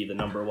really might be the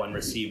number one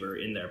receiver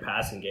in their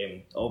passing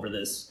game over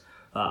this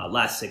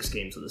last 6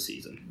 games of the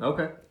season.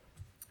 Okay.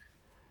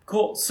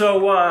 Cool. So,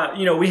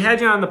 we had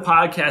you on the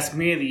podcast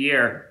beginning of the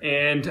year,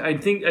 and I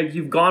think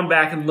you've gone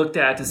back and looked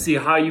at to see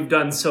how you've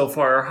done so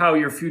far, or how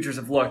your futures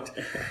have looked.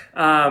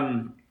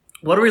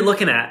 What are we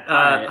looking at?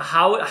 Right.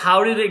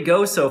 How did it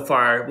go so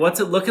far?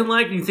 What's it looking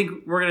like? Do you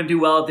think we're going to do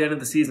well at the end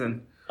of the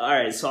season? All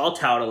right, so I'll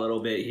tout a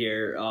little bit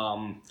here.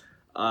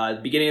 The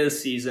beginning of the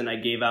season, I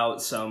gave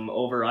out some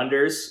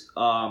over-unders.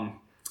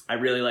 I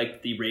really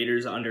liked the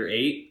Raiders under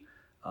 8.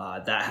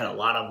 That had a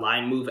lot of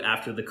line move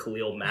after the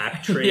Khalil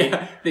Mack trade.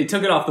 Yeah, they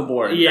took it off the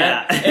board.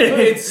 Yeah.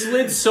 It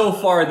slid so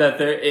far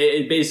that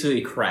it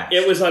basically crashed.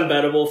 It was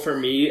unbettable for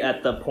me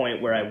at the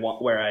point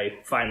where I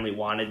finally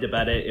wanted to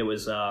bet it. It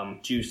was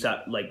juiced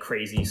up like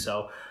crazy.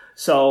 So,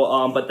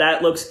 but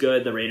that looks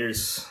good. The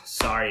Raiders,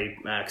 sorry,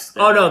 Max.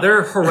 Oh no,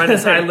 they're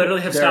horrendous. I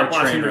literally have stopped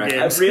watching their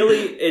games.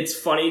 It's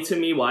funny to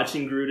me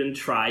watching Gruden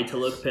try to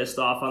look pissed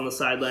off on the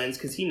sidelines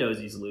because he knows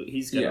he's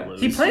gonna lose.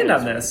 He planned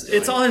on this.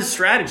 It's all his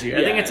strategy.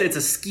 I think it's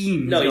a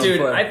scheme. No,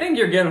 dude, I think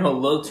you're giving him a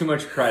little too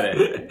much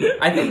credit.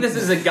 I think this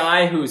is a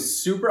guy who's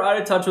super out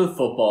of touch with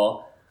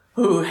football,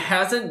 who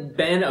hasn't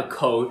been a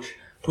coach,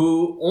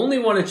 who only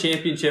won a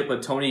championship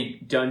with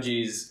Tony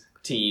Dungy's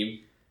team.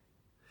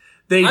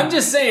 I'm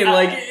just saying,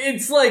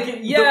 it's like,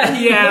 they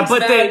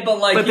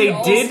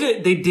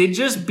did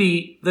just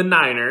beat the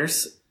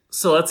Niners,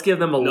 so let's give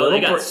them a little.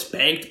 They got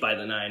spanked by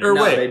the Niners. Or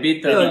wait, they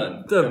beat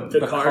the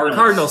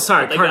Cardinals.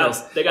 Sorry,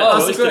 Cardinals. They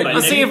got good.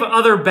 Let's think of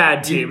other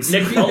bad teams.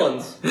 Nick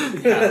Mullins.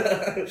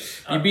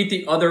 You beat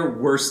the other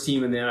worst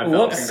team in the NFL.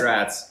 Whoops.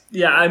 Congrats.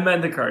 Yeah, I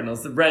meant the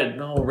Cardinals. The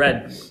whole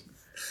red.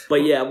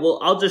 But yeah, well,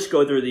 I'll just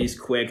go through these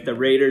quick. The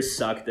Raiders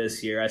suck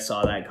this year. I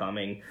saw that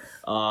coming.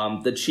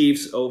 The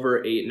Chiefs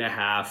over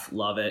 8.5.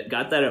 Love it.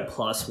 Got that at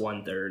plus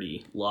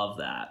 130. Love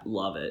that.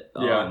 Love it.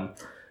 Yeah.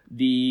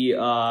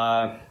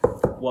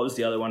 What was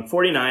the other one?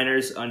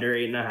 49ers under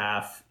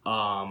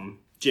 8.5.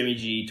 Jimmy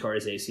G tore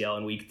his ACL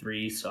in week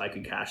 3, so I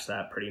could cash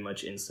that pretty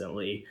much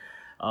instantly.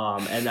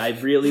 And I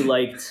really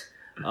liked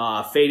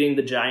fading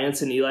the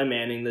Giants and Eli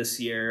Manning this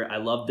year. I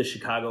love the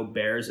Chicago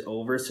Bears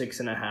over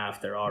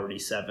 6.5. They're already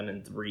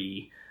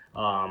 7-3.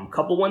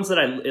 Couple ones that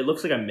it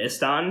looks like I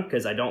missed on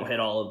because I don't hit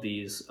all of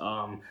these.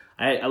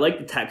 I like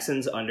the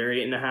Texans under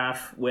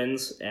 8.5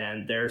 wins,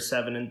 and they're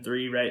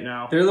 7-3 right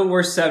now. They're the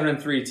worst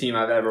 7-3 team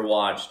I've ever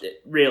watched.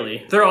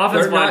 Really, their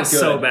offensive line is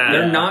so bad.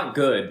 They're not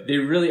good. They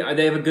really are.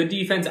 They have a good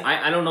defense.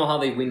 I don't know how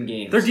they win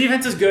games. Their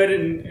defense is good,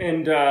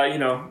 and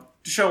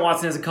Deshaun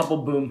Watson has a couple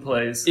boom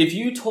plays. If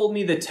you told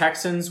me the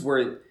Texans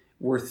were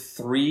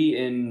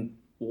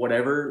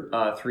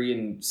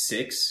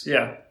 3-6,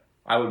 yeah,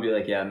 I would be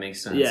like, yeah, it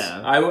makes sense.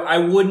 Yeah. I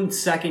wouldn't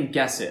second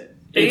guess it.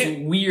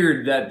 It's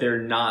weird that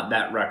they're not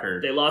that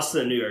record. They lost to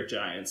the New York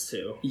Giants,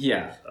 too.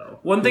 Yeah. So,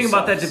 one thing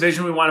about that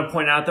division we want to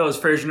point out, though, is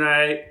Frazier and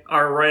I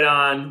are right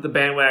on the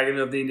bandwagon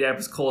of the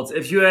Indianapolis Colts.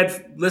 If you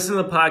had listened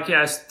to the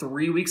podcast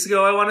 3 weeks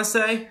ago, I want to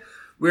say,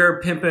 we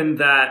were pimping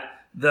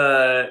that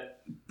the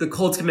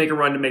Colts can make a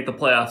run to make the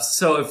playoffs.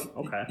 So if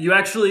you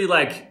actually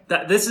like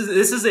that, this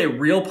is a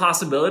real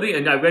possibility,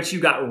 and I bet you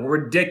got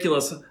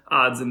ridiculous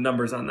odds and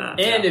numbers on that.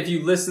 And if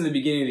you listen to the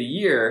beginning of the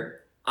year,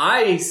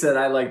 I said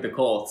I like the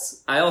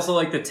Colts. I also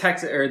like the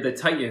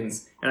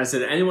Titans, and I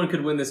said anyone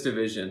could win this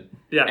division.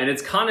 Yeah, and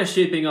it's kind of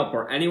shaping up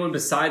where anyone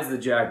besides the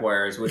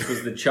Jaguars, which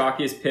was the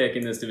chalkiest pick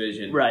in this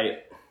division,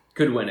 right,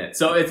 could win it.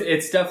 So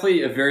it's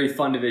definitely a very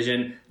fun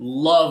division.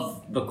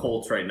 Love the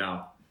Colts right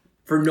now.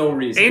 for no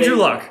reason. Andrew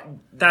Luck.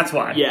 That's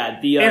why. Yeah,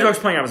 Andrew Luck's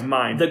playing out of his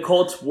mind. The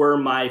Colts were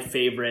my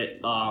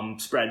favorite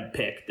spread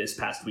pick this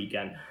past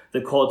weekend.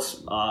 The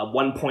Colts,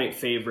 1 point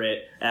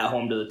favorite at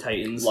home to the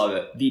Titans. Love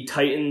it. The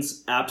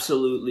Titans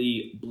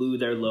absolutely blew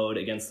their load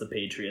against the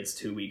Patriots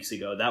 2 weeks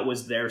ago. That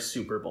was their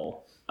Super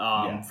Bowl.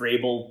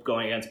 Vrabel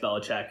going against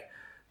Belichick.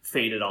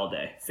 Fade it all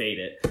day. Fade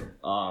it.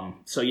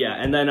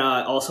 And then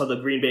also the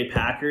Green Bay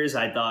Packers,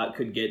 I thought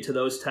could get to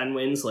those 10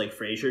 wins like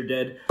Frazier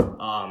did.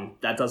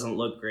 That doesn't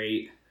look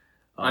great.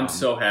 I'm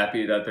so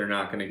happy that they're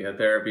not going to get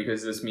there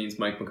because this means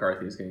Mike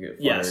McCarthy is going to get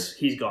fired. Yes,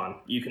 he's gone.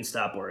 You can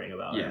stop worrying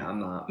about it. Yeah, I'm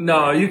not.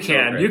 No, you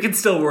can. You can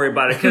still worry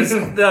about it because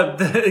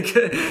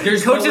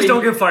the coaches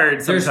don't get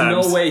fired sometimes.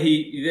 There's no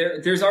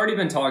way there's already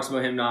been talks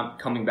about him not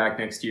coming back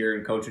next year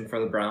and coaching for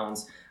the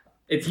Browns.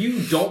 If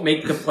you don't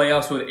make the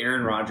playoffs with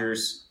Aaron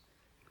Rodgers,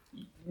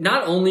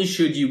 not only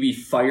should you be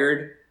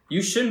fired,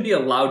 you shouldn't be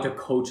allowed to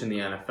coach in the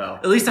NFL.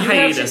 At least a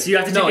hiatus. You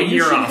have to take a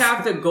year off. You should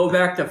have to go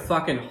back to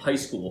fucking high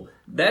school.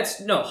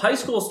 High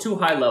school's too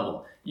high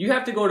level. You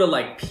have to go to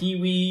like Pee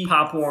Wee,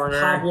 Pop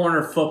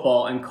Warner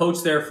football and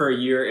coach there for a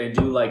year and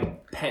do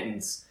like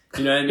penance.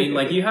 You know what I mean?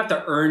 Like you have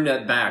to earn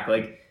that back.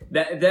 Like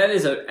that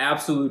is an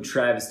absolute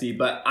travesty.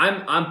 But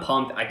I'm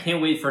pumped. I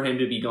can't wait for him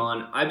to be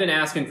gone. I've been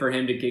asking for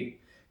him to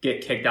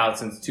get kicked out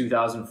since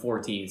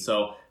 2014.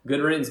 So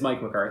good riddance,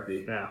 Mike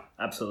McCarthy. Yeah,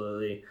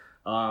 absolutely.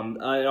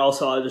 And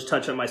also, I'll just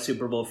touch on my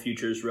Super Bowl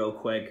futures real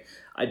quick.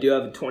 I do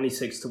have a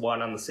 26-1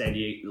 on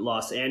the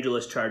Los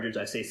Angeles Chargers.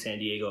 I say San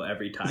Diego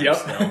every time. Yep.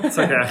 Still. It's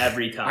okay.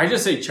 Every time. I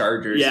just say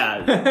Chargers.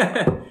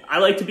 Yeah. I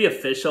like to be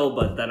official,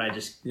 but then I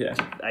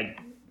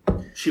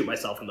shoot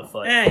myself in the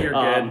foot. You're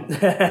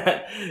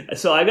good.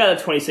 So I got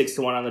a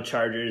 26-1 on the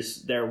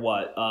Chargers. They're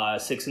what?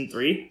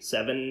 6-3,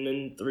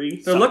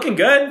 7-3. They're looking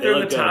good. They're in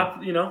the look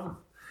top,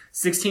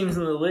 6 teams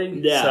in the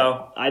league. Yeah,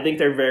 So I think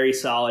they're very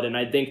solid, and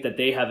I think that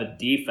they have a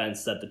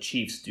defense that the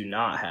Chiefs do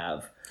not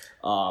have,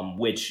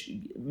 which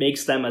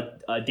makes them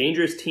a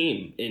dangerous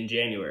team in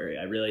January.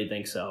 I really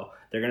think so.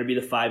 They're going to be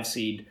the 5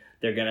 seed.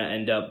 They're going to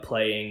end up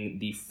playing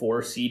the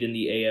 4 seed in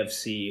the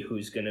AFC,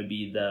 who's going to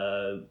be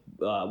the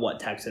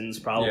Texans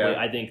probably. Yeah.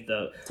 I think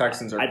the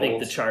Texans or I think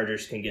Colts. the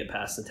Chargers can get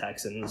past the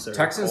Texans or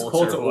Texans,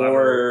 Colts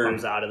or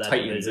comes out of that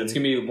Titans. division. It's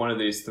gonna be one of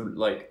these.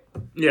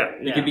 yeah.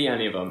 It could be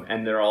any of them,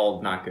 and they're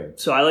all not good.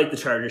 So I like the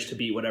Chargers to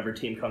beat whatever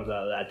team comes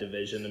out of that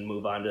division and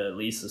move on to at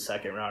least the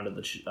second round of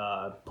the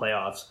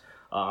playoffs.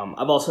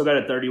 I've also got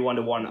a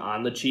 31-1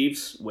 on the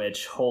Chiefs,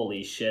 which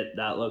holy shit,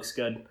 that looks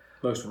good.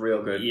 Looks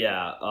real good.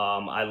 Yeah,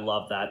 I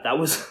love that. That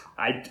was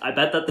I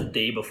bet that the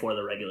day before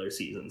the regular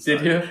season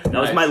started. Did you?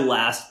 That was my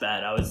last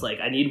bet. I was like,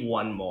 I need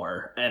one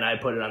more, and I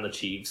put it on the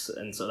Chiefs,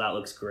 and so that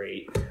looks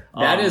great.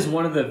 That is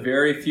one of the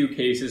very few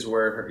cases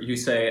where you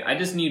say, I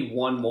just need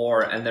one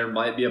more, and there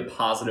might be a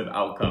positive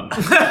outcome.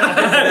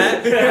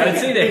 I would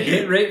say the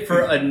hit rate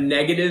for a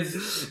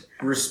negative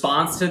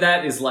response to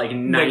that is like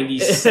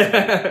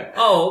 97.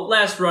 Oh,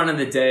 last run of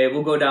the day.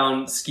 We'll go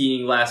down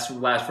skiing last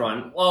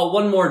run. Oh,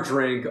 one more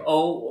drink.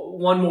 Oh,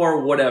 one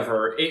more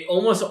whatever. It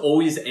almost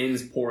always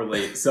ends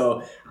poorly.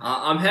 So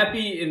I'm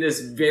happy in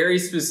this very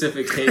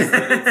specific case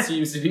that it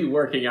seems to be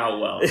working out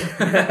well.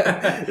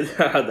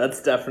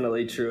 That's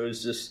definitely true.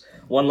 It's just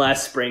one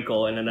last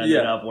sprinkle and it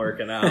ended up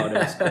working out.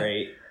 It's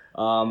great.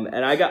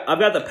 And I've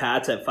got the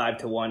Pats at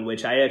 5-1,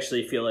 which I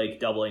actually feel like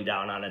doubling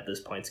down on at this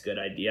point is a good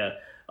idea.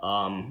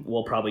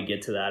 We'll probably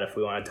get to that if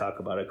we want to talk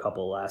about a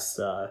couple last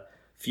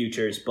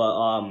futures.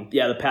 But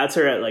the Pats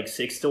are at like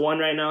 6-1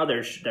 right now.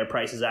 Their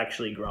price has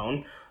actually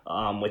grown,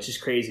 which is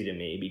crazy to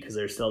me because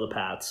they're still the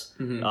Pats.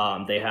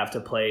 Mm-hmm. They have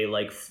to play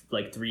like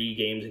 3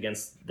 games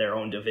against their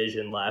own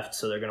division left,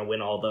 so they're going to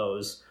win all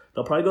those.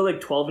 They'll probably go like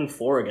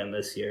 12-4 again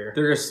this year.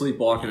 They're just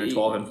sleepwalking at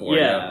 12-4.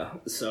 Yeah,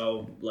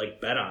 so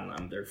like bet on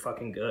them. They're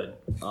fucking good.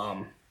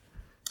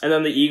 And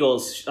then the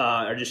Eagles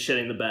are just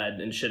shitting the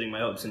bed and shitting my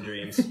hopes and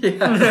dreams. You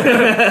won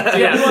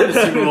the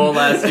Super Bowl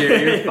last year.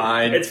 You're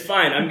fine. It's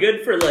fine. I'm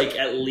good for like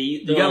at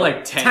least... You got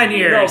like 10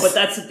 years. No, but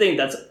that's the thing.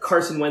 That's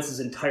Carson Wentz's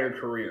entire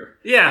career.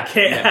 Yeah.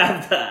 Can't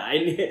have that.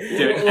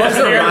 Dude, as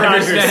a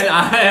Rodgers fan,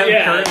 I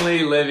am currently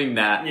living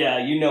that. Yeah,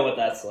 you know what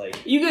that's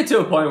like. You get to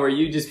a point where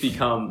you just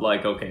become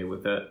like okay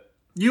with it.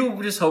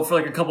 You just hope for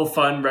like a couple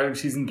fun regular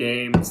season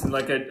games and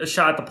like a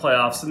shot at the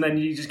playoffs, and then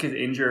you just get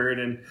injured,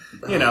 and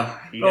it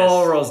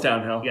all rolls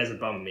downhill. You guys are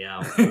bumming me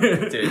out.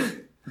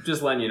 Dude,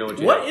 just letting you know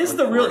what is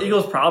the real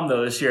Eagles problem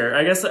though this year?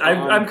 I guess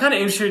I'm kind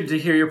of interested to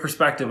hear your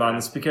perspective on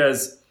this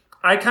because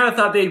I kind of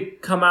thought they'd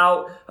come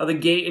out of the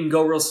gate and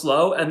go real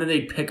slow, and then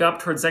they'd pick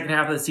up towards the second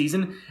half of the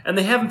season, and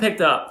they haven't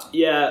picked up.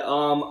 Yeah,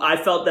 I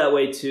felt that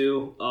way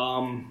too.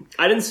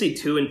 I didn't see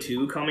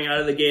 2-2 coming out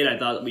of the gate. I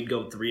thought we'd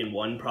go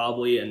 3-1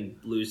 probably and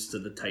lose to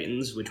the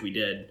Titans, which we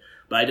did.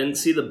 But I didn't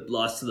see the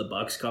loss to the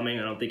Bucs coming.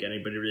 I don't think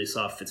anybody really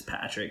saw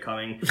Fitzpatrick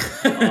coming.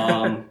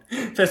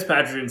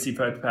 Fitzpatrick didn't see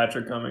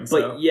Fitzpatrick coming.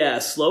 So. But yeah,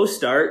 slow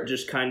start,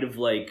 just kind of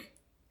like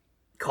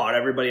caught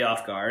everybody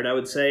off guard, I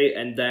would say,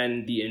 and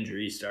then the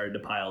injuries started to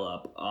pile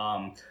up.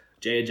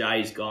 Jay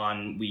Ajayi's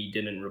gone. We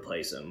didn't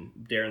replace him.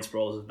 Darren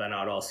Sproles has been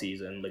out all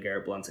season.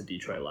 LeGarrette Blount's a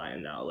Detroit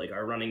Lion now. Like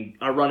our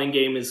running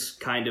game is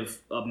kind of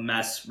a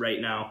mess right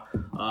now.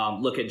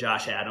 Look at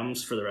Josh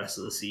Adams for the rest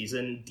of the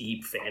season.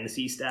 Deep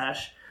fantasy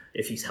stash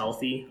if he's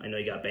healthy. I know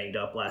he got banged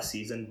up last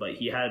season, but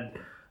he had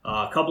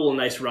a couple of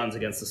nice runs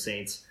against the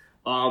Saints.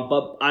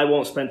 But I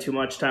won't spend too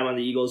much time on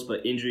the Eagles,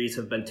 but injuries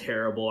have been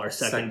terrible. Our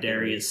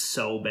secondary is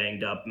so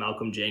banged up.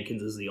 Malcolm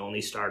Jenkins is the only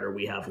starter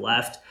we have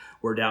left.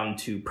 We're down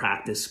to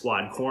practice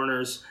squad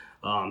corners.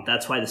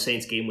 That's why the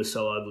Saints game was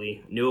so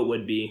ugly. Knew it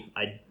would be.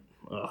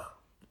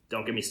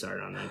 Don't get me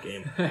started on that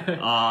game.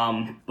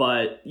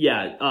 But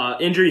yeah,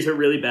 injuries are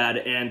really bad.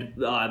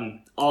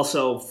 And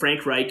also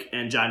Frank Reich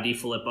and John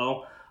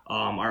DeFilippo,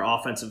 our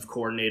offensive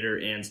coordinator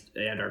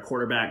and our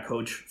quarterback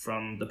coach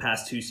from the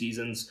past 2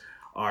 seasons,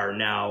 are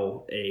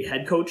now a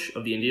head coach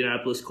of the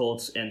Indianapolis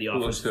Colts and the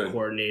offensive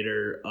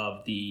coordinator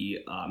of the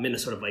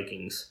Minnesota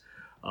Vikings.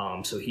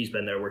 So he's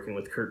been there working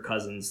with Kirk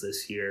Cousins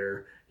this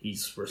year.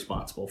 He's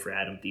responsible for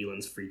Adam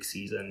Thielen's freak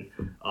season.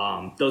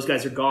 Those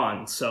guys are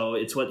gone. So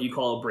it's what you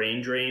call a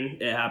brain drain.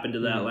 It happened to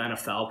the Atlanta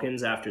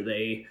Falcons after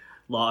they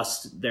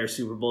lost their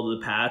Super Bowl to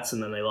the Pats,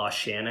 and then they lost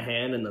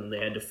Shanahan, and then they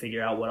had to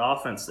figure out what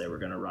offense they were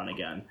going to run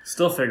again.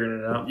 Still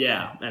figuring it out.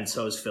 Yeah, and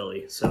so is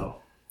Philly. So,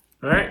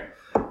 all right.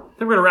 I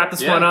think we're going to wrap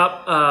this one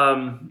up.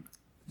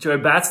 Joey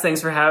Batts,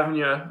 thanks for having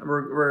you.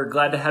 We're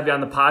glad to have you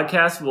on the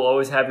podcast. We'll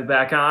always have you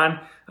back on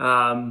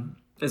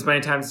as many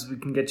times as we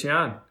can get you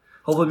on.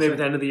 Hopefully maybe at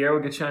the end of the year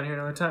we'll get you on here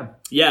another time.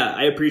 Yeah,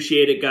 I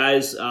appreciate it,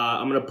 guys.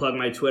 I'm going to plug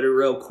my Twitter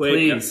real quick.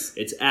 Please.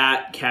 It's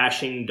at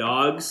Cashing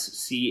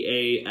Dogs,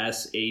 CASHING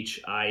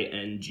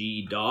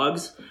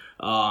Dogs.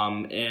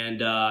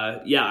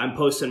 I'm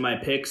posting my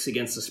picks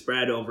against the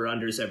spread,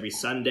 over-unders every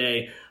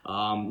Sunday.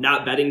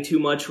 Not betting too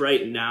much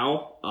right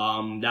now.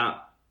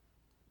 Not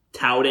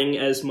touting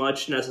as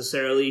much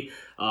necessarily.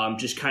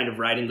 Just kind of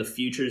riding the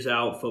futures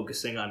out,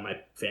 focusing on my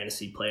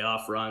fantasy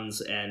playoff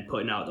runs and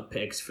putting out the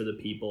picks for the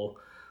people.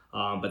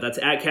 But that's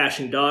at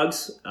Cashing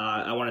Dogs.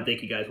 I want to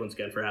thank you guys once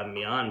again for having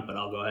me on, but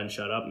I'll go ahead and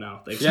shut up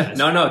now. Thanks, guys.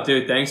 No,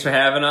 dude. Thanks for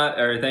having us.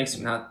 Thanks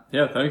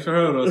for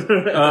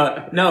having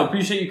us. No,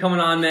 appreciate you coming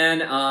on, man.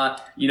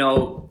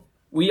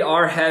 We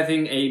are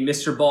having a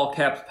Mr.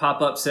 Ballcap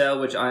pop-up sale,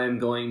 which I am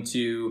going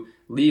to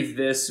leave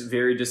this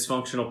very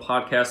dysfunctional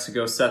podcast to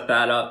go set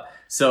that up.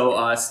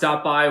 So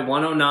stop by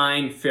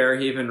 109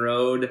 Fairhaven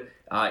Road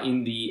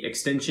in the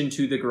extension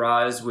to the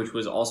garage, which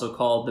was also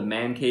called the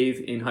Man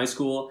Cave in high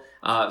school.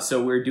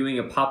 So we're doing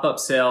a pop-up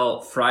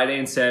sale Friday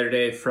and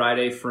Saturday.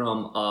 Friday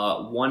from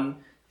 1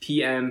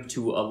 p.m.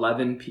 to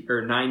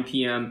 9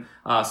 p.m.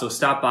 So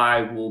stop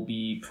by. We'll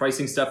be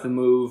pricing stuff to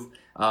move.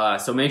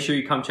 So make sure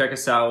you come check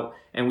us out.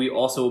 And we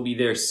also will be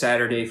there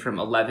Saturday from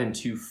 11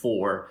 to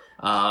 4.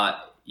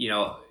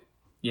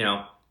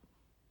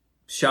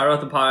 Shout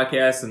out the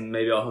podcast, and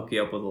maybe I'll hook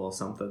you up with a little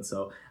something.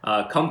 So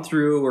come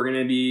through. We're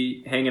going to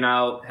be hanging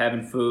out,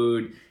 having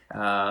food,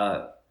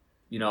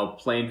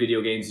 playing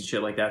video games and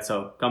shit like that.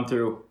 So come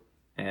through,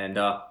 and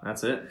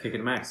that's it. Kick it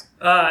to Max.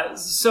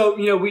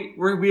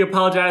 We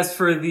apologize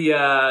for the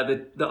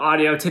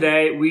audio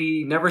today.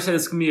 We never said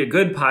it's going to be a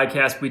good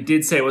podcast. We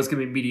did say it was going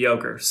to be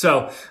mediocre.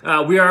 So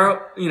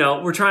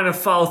we're trying to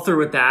follow through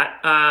with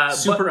that.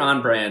 Super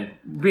on brand.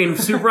 Being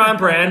super on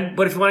brand.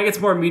 But if you want to get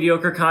some more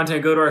mediocre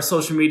content, go to our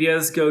social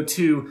medias. Go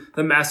to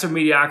the Master of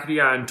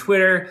Mediocrity on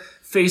Twitter,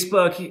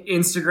 Facebook,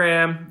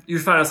 Instagram. You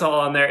can find us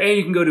all on there. And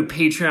you can go to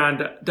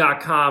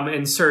patreon.com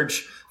and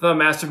search the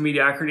Master of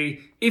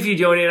Mediocrity. If you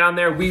donate on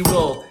there, we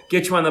will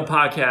get you on the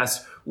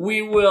podcast.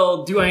 We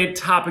will do any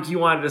topic you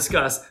want to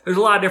discuss. There's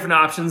a lot of different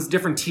options,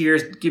 different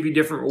tiers, give you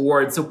different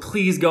rewards. So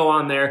please go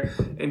on there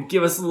and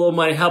give us a little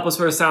money. Help us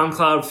with our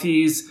SoundCloud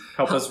fees.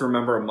 Help us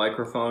remember a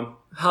microphone.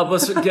 Help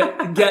us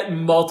get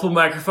multiple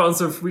microphones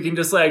so if we can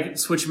just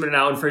switch them in and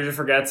out and Fraser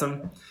forgets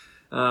them.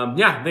 I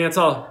think that's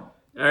all.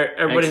 All right,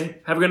 everybody,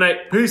 Have a good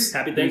night. Peace.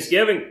 Happy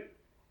Thanksgiving.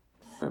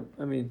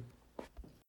 I mean...